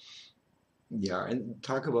 Yeah, and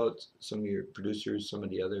talk about some of your producers, some of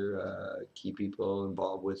the other key people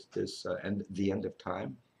involved with this, and The End of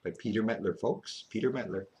Time by Peter Mettler, folks. Peter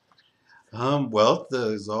Mettler. Well,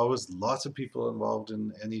 there's always lots of people involved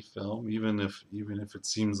in any film, even if it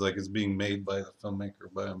seems like it's being made by the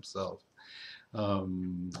filmmaker by himself.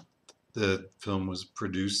 The film was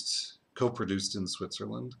co-produced in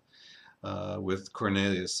Switzerland with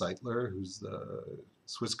Cornelia Seitler, who's the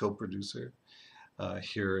Swiss co-producer.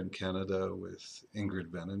 Here in Canada with Ingrid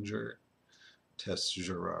Veninger, Tess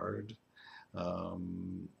Gerard.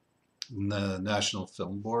 The National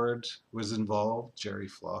Film Board was involved, Jerry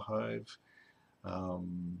Flahive.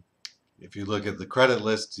 If you look at the credit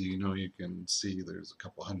list, you can see there's a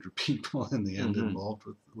couple hundred people in the end involved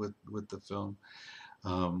with the film.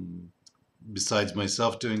 Besides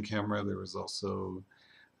myself doing camera, there was also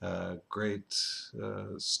a great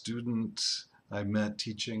student I met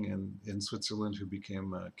teaching in Switzerland who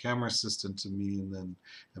became a camera assistant to me, and then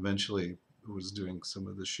eventually was doing some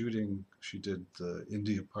of the shooting. She did the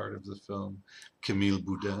India part of the film, Camille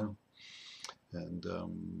Boudin. And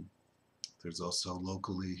there's also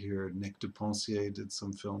locally here, Nick Deponcier did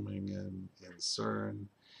some filming in CERN.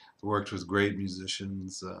 Worked with great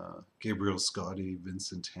musicians, Gabriel Scotti,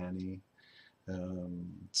 Vincent Haney,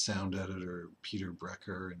 sound editor Peter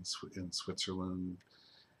Brecker in Switzerland.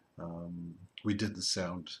 We did the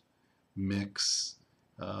sound mix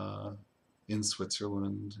in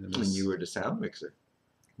Switzerland. And you were the sound mixer.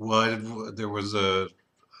 Well, there was a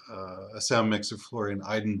sound mixer, Florian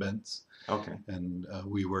Eidenbentz. Okay. And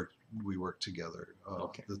we worked together,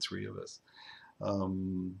 okay. The 3 of us.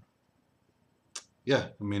 Yeah,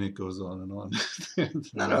 I mean, it goes on and on.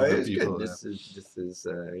 No, it's good. This is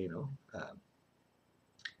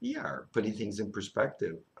putting things in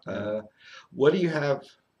perspective. What do you have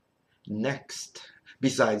next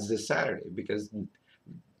besides this Saturday? Because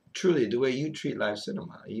truly, the way you treat live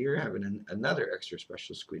cinema, you're having another extra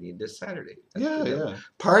special screening this Saturday. Yeah.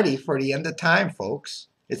 Party for The End of Time, folks.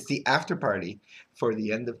 It's the after party for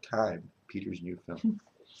The End of Time, Peter's new film.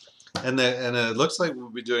 And it looks like we'll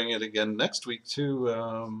be doing it again next week too,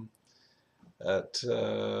 at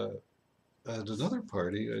another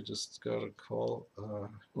party. I just got a call. Oh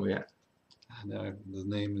yeah. Now the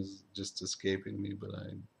name is just escaping me, but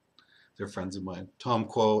they're friends of mine. Tom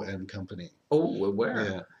Quo and Company. Oh, where?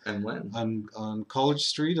 Yeah. And when? On College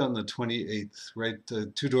Street on the 28th, right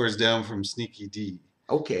 2 doors down from Sneaky D.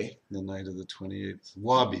 Okay. The night of the 28th.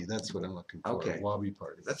 Wabi, that's what I'm looking for. Okay. Wabi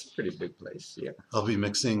party. That's a pretty big place, yeah. I'll be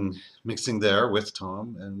mixing there with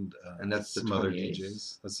Tom and that's some the other 28th.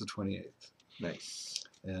 DJs. That's the 28th. Nice.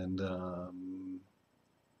 And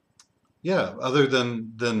yeah, other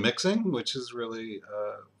than mixing, which is really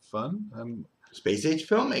fun, I'm space age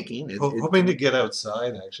filmmaking. hoping to get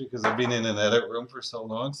outside, actually, because I've been in an edit room for so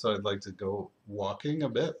long, so I'd like to go walking a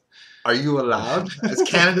bit. Are you allowed? As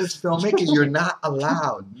Canada's filmmaker, you're not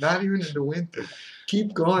allowed. Not even in the winter.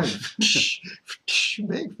 Keep going.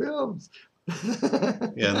 Make films.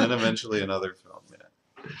 Yeah, and then eventually another film,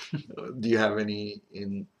 yeah. Do you have any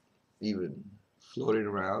even floating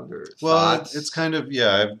around or Well, thoughts? it's kind of,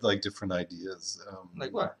 yeah, I have like different ideas.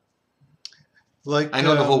 Like what? Like I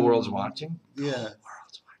know the whole world's watching. Yeah. The whole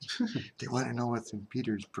world's watching. They want to know what's in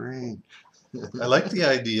Peter's brain. I like the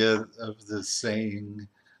idea of the saying,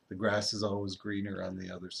 the grass is always greener on the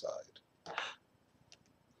other side.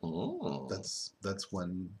 Oh, That's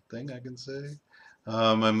one thing I can say.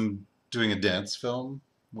 I'm doing a dance film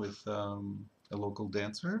with a local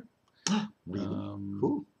dancer, really? um,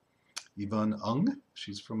 Who? Yvonne Ung.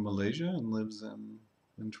 She's from Malaysia and lives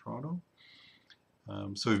in Toronto.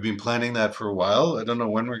 So we've been planning that for a while. I don't know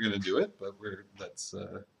when we're going to do it, but that's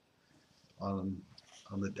on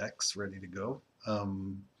on the decks, ready to go.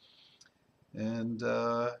 And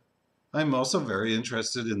I'm also very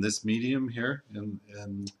interested in this medium here,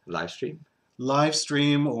 in Live stream? live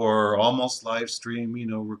stream or almost live stream. You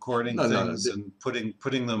know, recording No, no, no. things and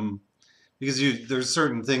putting them, because there's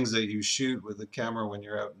certain things that you shoot with the camera when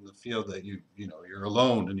you're out in the field that you know you're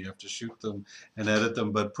alone and you have to shoot them and edit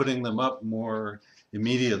them, but putting them up more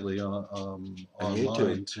immediately On YouTube.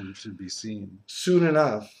 online to be seen. Soon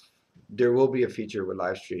enough, there will be a feature with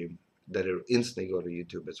live stream that it'll instantly go to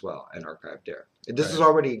YouTube as well and archive there. And this is Right.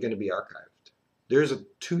 already going to be archived. There's a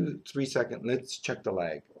 2-3 second. Let's check the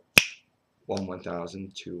lag.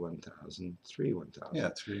 1,000, 2,000, 3,000. Yeah,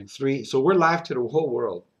 three Three. So we're live to the whole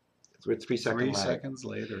world with 3 second three lag. seconds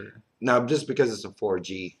later. Now, just because it's a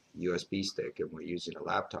 4G USB stick and we're using a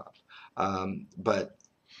laptop, but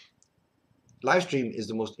live stream is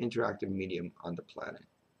the most interactive medium on the planet,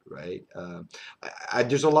 right?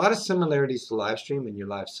 There's a lot of similarities to live stream and your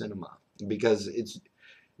live cinema because it's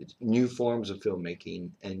new forms of filmmaking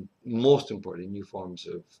and most important, new forms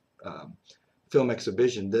of film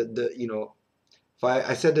exhibition. If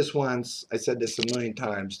I said this once, I said this a million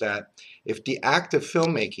times, that if the act of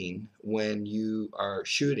filmmaking when you are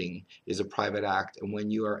shooting is a private act and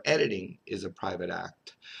when you are editing is a private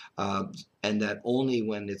act, and that only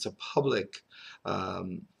when it's a public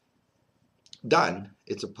done,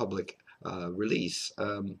 it's a public release.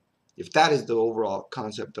 If that is the overall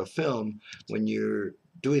concept of film, when you're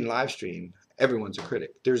doing live stream, everyone's a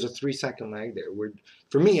critic. There's a 3 second lag there.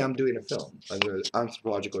 For me, I'm doing a film. I'm an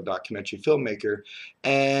anthropological documentary filmmaker,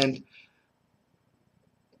 and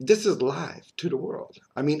this is live to the world.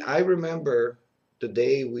 I mean, I remember the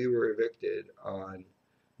day we were evicted on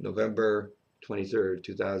November 23rd,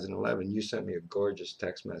 2011. You sent me a gorgeous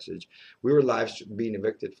text message. We were live being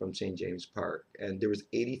evicted from St. James Park, and there was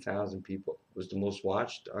 80,000 people. It was the most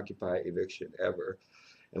watched Occupy eviction ever,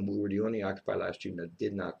 and we were the only Occupy live stream that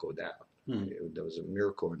did not go down. That was a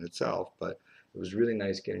miracle in itself, but it was really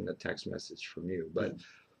nice getting a text message from you. But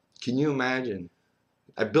can you imagine?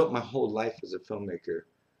 I built my whole life as a filmmaker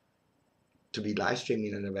to be live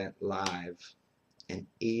streaming an event live, and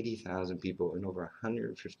 80,000 people in over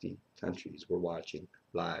 150 countries were watching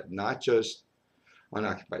live, not just on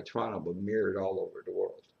Occupy Toronto, but mirrored all over the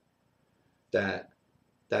world. That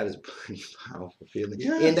is a pretty powerful feeling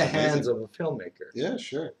in the hands of a filmmaker. Yeah,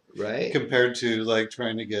 sure. Right? Compared to like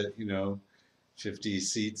trying to get 50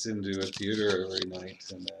 seats into a theater every night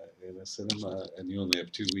in a cinema, and you only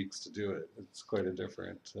have 2 weeks to do it. It's quite a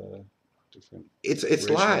different. It's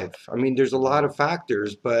ratio. live. I mean, there's a lot of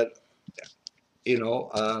factors, but you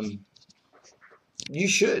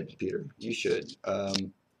should, Peter. You should.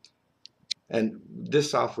 And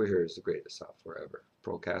this software here is the greatest software ever.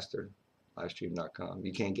 Procaster, livestream.com.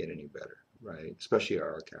 You can't get any better, right? Especially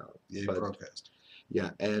our account. Yeah, but, Procast.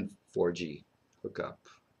 Yeah, and 4G hookup,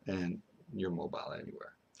 and your mobile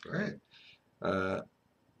anywhere, right?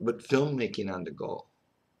 But filmmaking on the go,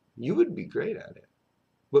 you would be great at it.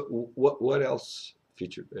 But what else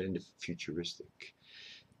futuristic?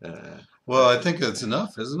 Well, I think that's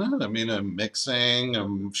enough, isn't it? I mean, I'm mixing,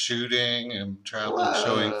 I'm shooting, I'm traveling,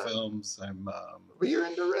 showing films. Well, you're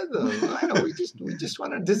in the rhythm. I know. We just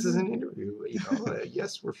want to. This is an interview.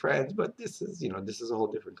 Yes, we're friends, but this is a whole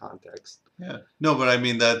different context. Yeah. No, but I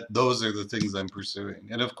mean those are the things I'm pursuing,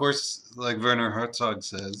 and of course, like Werner Herzog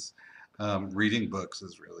says, reading books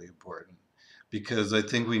is really important because I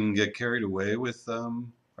think we can get carried away with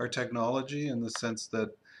our technology in the sense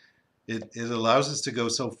that it allows us to go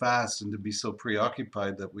so fast and to be so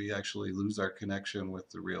preoccupied that we actually lose our connection with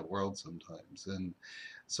the real world sometimes. And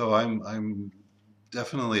so I'm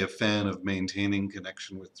definitely a fan of maintaining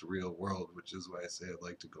connection with the real world, which is why I say I'd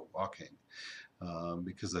like to go walking,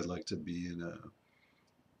 because I'd like to be in a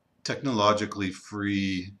technologically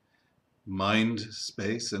free mind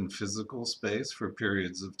space and physical space for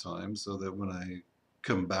periods of time, so that when I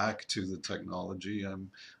come back to the technology,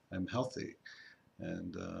 I'm healthy.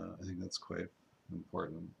 And I think that's quite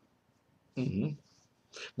important. Mm-hmm.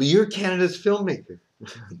 But you're Canada's filmmaker.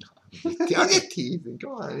 I'm just teasing.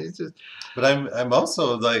 Go on. It's just. But I'm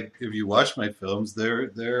also like, if you watch my films,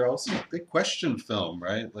 they're also, they question film,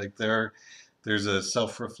 right? Like there's a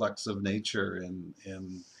self-reflexive nature in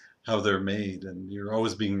how they're made, and you're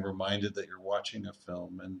always being reminded that you're watching a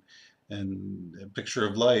film. And A Picture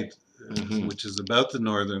of Light which is about the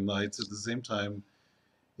Northern Lights. At the same time,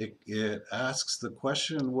 it asks the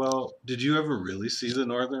question, well, did you ever really see the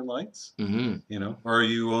Northern Lights? You know, or are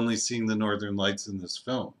you only seeing the Northern Lights in this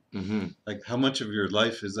film? Like, how much of your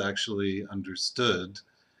life is actually understood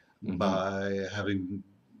by having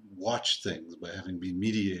watched things, by having been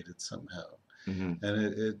mediated somehow?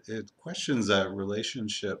 And it questions that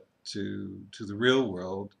relationship to the real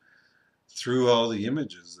world through all the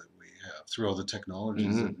images that we have, through all the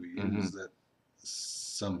technologies that we use that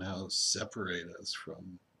somehow separate us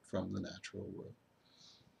from the natural world.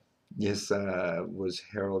 Yes, was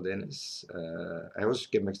Harold Innes. I always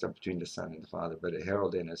get mixed up between the son and the father, but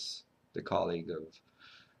Harold Innes, the colleague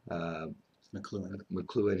of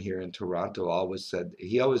McLuhan here in Toronto, always said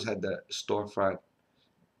he always had the storefront,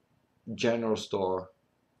 general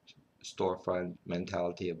storefront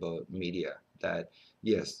mentality about media. That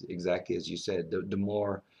yes, exactly as you said, the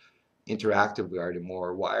more interactive we are, the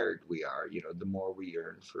more wired we are. You know, the more we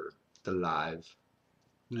yearn for the live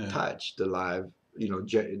touch, the live. You know,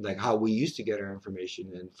 like how we used to get our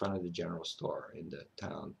information in front of the general store in the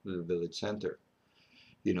town, the village center.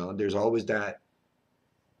 You know, there's always the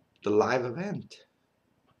live event.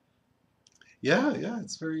 Yeah,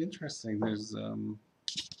 it's very interesting. There's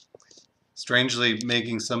strangely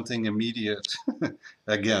making something immediate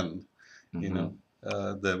again, you know,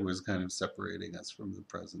 that was kind of separating us from the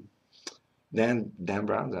present. Dan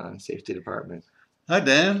Brown's on safety department. Hi,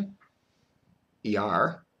 Dan.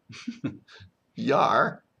 Yar.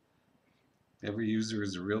 Yar. Every user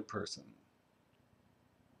is a real person.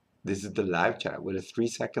 This is the live chat with a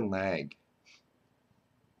 3-second lag.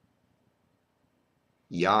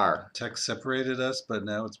 Yar. Tech separated us, but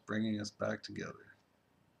now it's bringing us back together.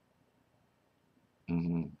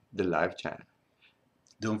 The live chat.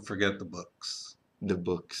 Don't forget the books. The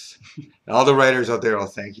books. All the writers out there will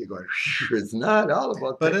thank you going, it's not all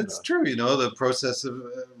about But it's true, you know, the process of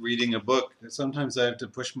reading a book, sometimes I have to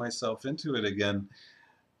push myself into it again.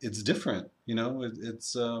 It's different, you know,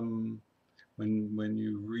 it's when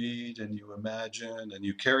you read and you imagine and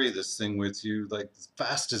you carry this thing with you, like as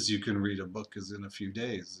fast as you can read a book is in a few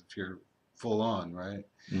days if you're full on, right?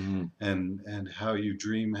 And how you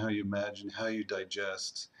dream, how you imagine, how you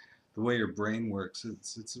digest, the way your brain works,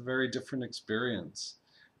 it's a very different experience.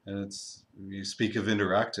 And you speak of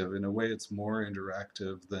interactive, in a way it's more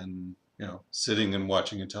interactive than, you know, sitting and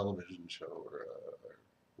watching a television show or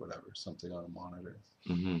whatever, something on a monitor.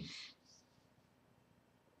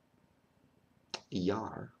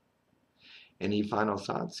 Yar. Any final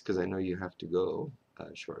thoughts? Because I know you have to go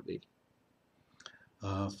shortly.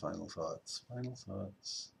 Final thoughts.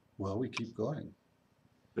 Well, we keep going.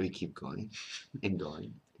 We keep going and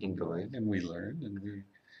going and going. And we learn and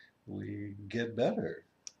we get better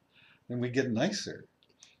and we get nicer.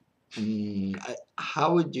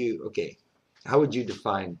 How would you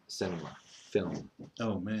define cinema, film?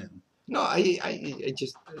 Oh, man. No, I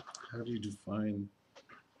just... How do you define...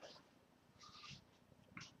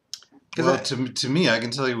 Well, to me, I can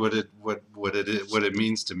tell you what it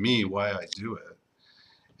means to me, why I do it.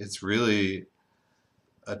 It's really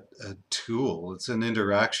a tool. It's an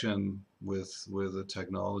interaction with a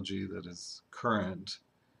technology that is current,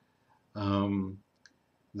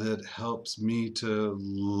 that helps me to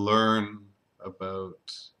learn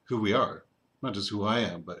about who we are, not just who I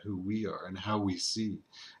am, but who we are and how we see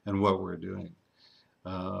and what we're doing.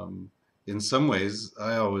 In some ways,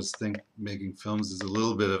 I always think making films is a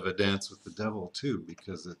little bit of a dance with the devil too,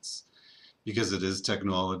 because it is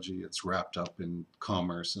technology. It's wrapped up in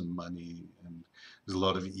commerce and money, and there's a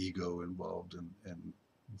lot of ego involved in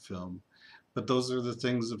film. But those are the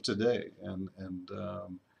things of today, and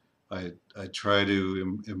I try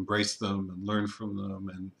to embrace them and learn from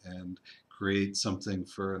them and create something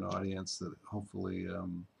for an audience that hopefully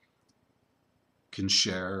can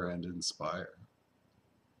share and inspire.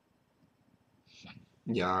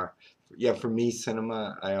 Yeah, for me,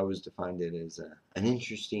 cinema, I always defined it as an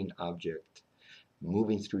interesting object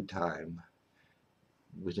moving through time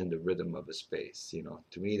within the rhythm of a space. You know,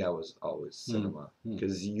 to me, that was always cinema,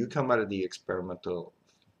 because you come out of the experimental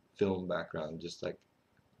film background just like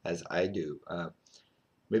as I do.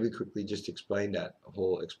 Maybe quickly just explain that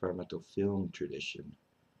whole experimental film tradition.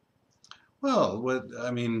 Well,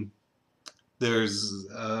 there's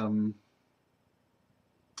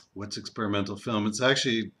what's experimental film? It's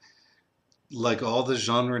actually like all the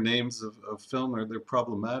genre names of film they're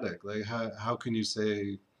problematic. Like how can you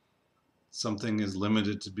say something is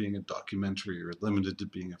limited to being a documentary or limited to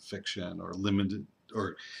being a fiction or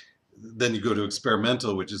then you go to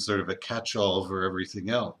experimental, which is sort of a catch-all for everything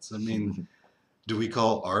else. I mean, do we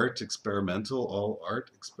call art experimental? All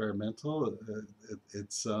art experimental?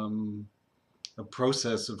 It's a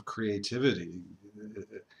process of creativity.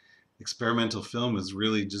 Experimental film is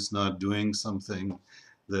really just not doing something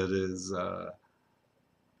that is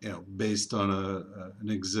based on an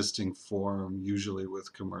existing form, usually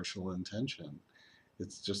with commercial intention.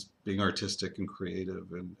 It's just being artistic and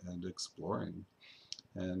creative and exploring.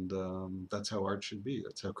 And that's how art should be.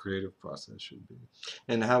 That's how creative process should be.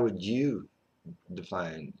 And how would you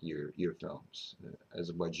define your films?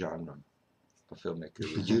 As what genre of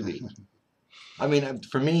filmmaker would you be? I mean,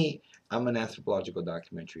 for me, I'm an anthropological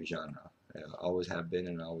documentary genre. Always have been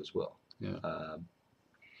and always will. Yeah.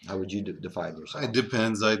 How would you define yourself? It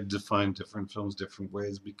depends. I define different films different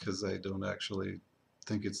ways because I don't actually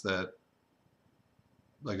think it's that.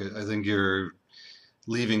 Like, I think you're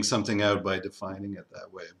leaving something out by defining it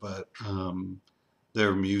that way. But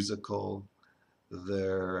they're musical,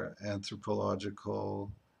 they're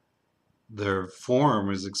anthropological, their form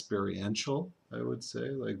is experiential, I would say.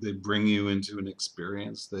 Like, they bring you into an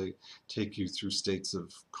experience, they take you through states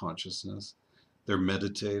of consciousness, they're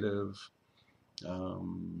meditative.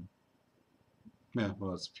 Yeah,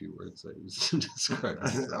 well, that's a few words I use to describe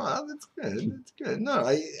it. Oh, that's good. That's good. No,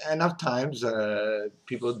 enough times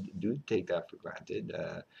people do take that for granted,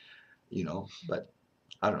 but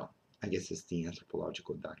I don't know. I guess it's the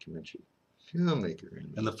anthropological documentary filmmaker in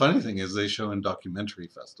me. And the funny thing is, they show in documentary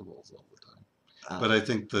festivals all the time. But I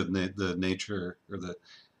think the nature or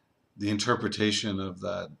the interpretation of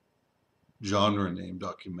that genre name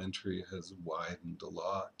documentary has widened a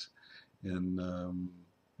lot in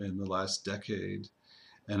the last decade,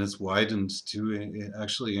 and it's widened to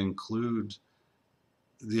actually include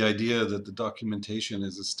the idea that the documentation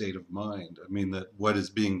is a state of mind. I mean, that what is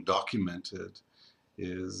being documented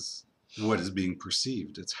is what is being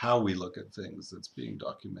perceived. It's how we look at things that's being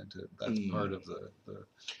documented. That's part of the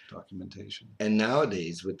documentation. And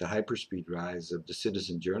nowadays, with the hyperspeed rise of the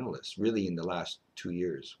citizen journalists, really in the last 2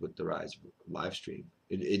 years with the rise of Livestream,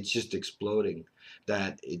 it's just exploding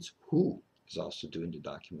that it's who is also doing the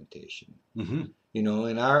documentation. Mm-hmm. In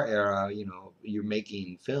our era, you're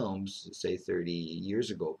making films, say 30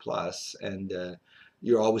 years ago plus, and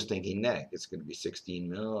you're always thinking neg. It's going to be 16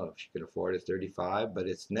 mil if you can afford it, 35, but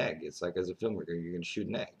it's neg. It's like, as a filmmaker, you're going to shoot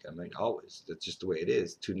neg. I mean, always. That's just the way it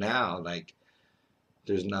is. To now, like,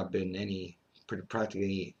 there's not been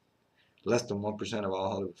practically less than 1% of all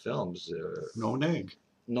Hollywood films. No neg.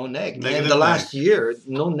 No neg. Negative and the last year,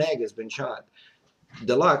 no neg has been shot.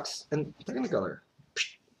 Deluxe and Technicolor.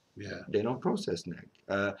 Yeah. They don't process neg.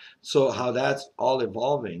 So how that's all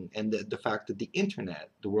evolving, and the fact that the internet,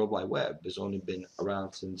 the World Wide Web, has only been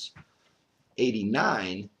around since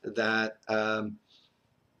 '89, that and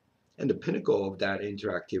the pinnacle of that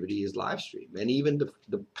interactivity is live stream. And even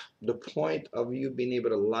the point of you being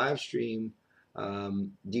able to live stream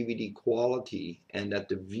DVD quality, and that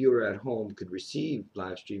the viewer at home could receive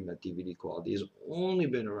live stream at DVD quality, has only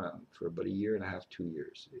been around for about 1.5 years, 2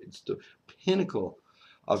 years. It's the pinnacle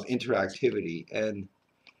of interactivity, and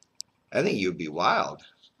I think you'd be wild.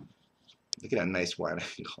 Look at that nice wide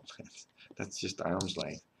angle. That's just arm's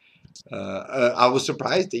length. I was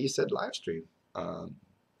surprised that you said live stream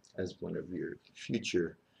as one of your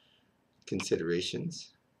future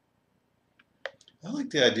considerations. I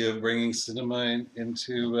like the idea of bringing cinema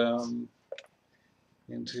into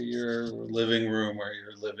your living room or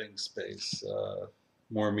your living space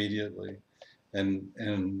more immediately, and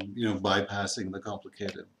bypassing the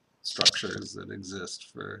complicated structures that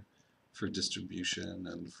exist for distribution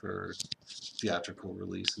and for theatrical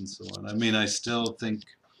release and so on. I mean, I still think.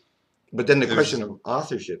 But then the question of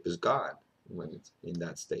authorship is gone when it's in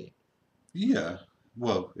that state. Yeah,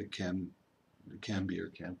 well, it can be or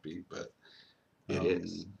can't be, but it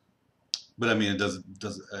is. But I mean, it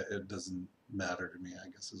doesn't matter to me, I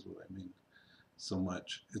guess, is what I mean so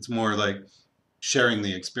much. It's more like sharing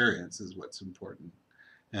the experience is what's important.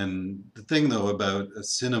 And the thing, though, about a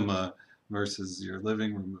cinema versus your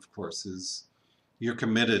living room, of course, is you're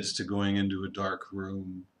committed to going into a dark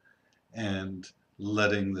room and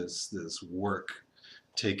letting this work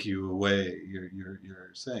take you away.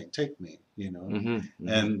 You're saying, take me, Mm-hmm, mm-hmm.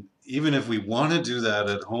 And even if we want to do that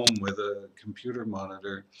at home with a computer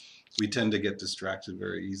monitor, we tend to get distracted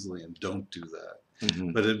very easily and don't do that.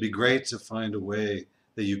 Mm-hmm. But it'd be great to find a way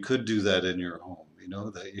that you could do that in your home,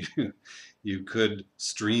 that you could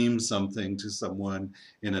stream something to someone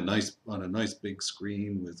on a nice big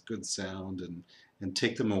screen with good sound and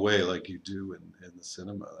take them away like you do in the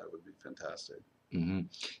cinema. That would be fantastic. Mm-hmm.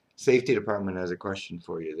 Safety Department has a question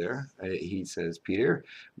for you there. He says, Peter,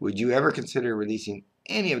 would you ever consider releasing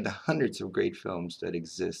any of the hundreds of great films that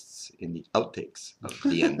exists in the outtakes of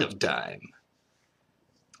The End of Time?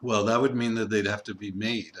 Well, that would mean that they'd have to be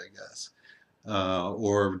made, I guess,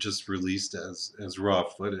 or just released as raw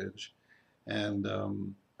footage. And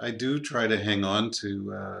I do try to hang on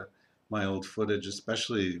to my old footage,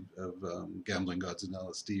 especially of Gambling Gods and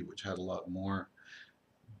LSD, which had a lot more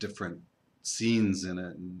different scenes in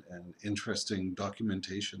it and interesting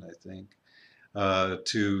documentation, I think,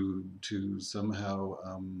 to somehow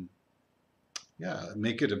yeah,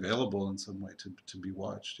 make it available in some way to be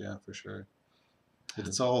watched. Yeah, for sure.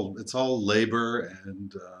 It's all labor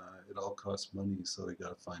and it all costs money, so we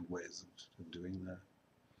got to find ways of doing that.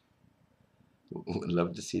 Would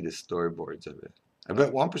love to see the storyboards of it. I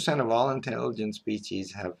bet 1% of all intelligent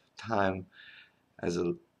species have time as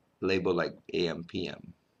a label like AM,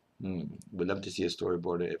 PM. Would love to see a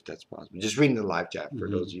storyboard if that's possible. Just reading the live chat for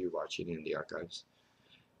those of you watching in the archives.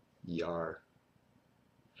 Yar.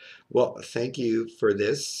 Well, thank you for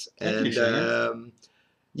this. Thank you, Shanger.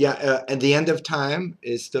 Yeah, at The End of Time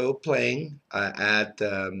is still playing at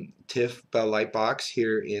TIFF Bell Lightbox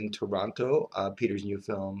here in Toronto. Peter's new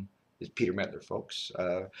film is Peter Mettler, folks.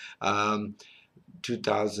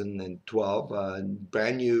 2012,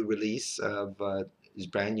 brand new release of his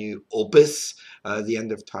brand new opus, The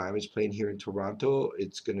End of Time, is playing here in Toronto.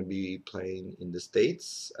 It's going to be playing in the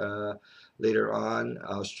States later on,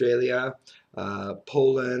 Australia,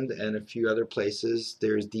 Poland, and a few other places.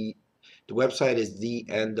 There's the website is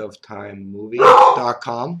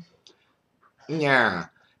theendoftimemovie.com. Yeah.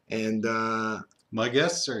 And my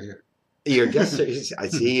guests are here. Your guests are, I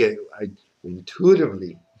see it. I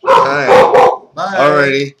intuitively. Hi. Bye.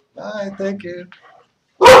 Alrighty. Bye. Thank you.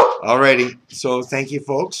 Alrighty. So thank you,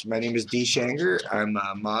 folks. My name is D. Shanger. I'm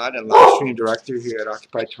a mod and live stream director here at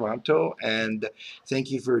Occupy Toronto. And thank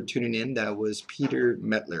you for tuning in. That was Peter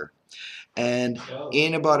Mettler. And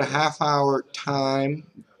in about a half-hour time,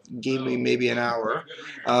 gave me maybe an hour,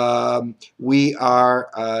 we are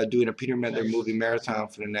doing a Peter Mettler movie marathon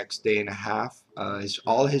for the next day and a half.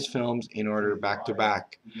 All his films in order back to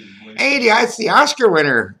back. Hey, that's the Oscar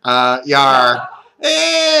winner, Yar.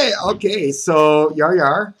 Hey, okay, so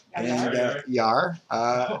Yar, and Yar, Yar,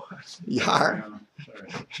 Yar.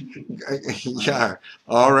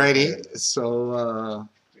 Alrighty, so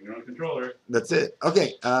that's it.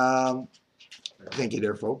 Okay, thank you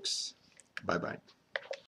there, folks. Bye-bye.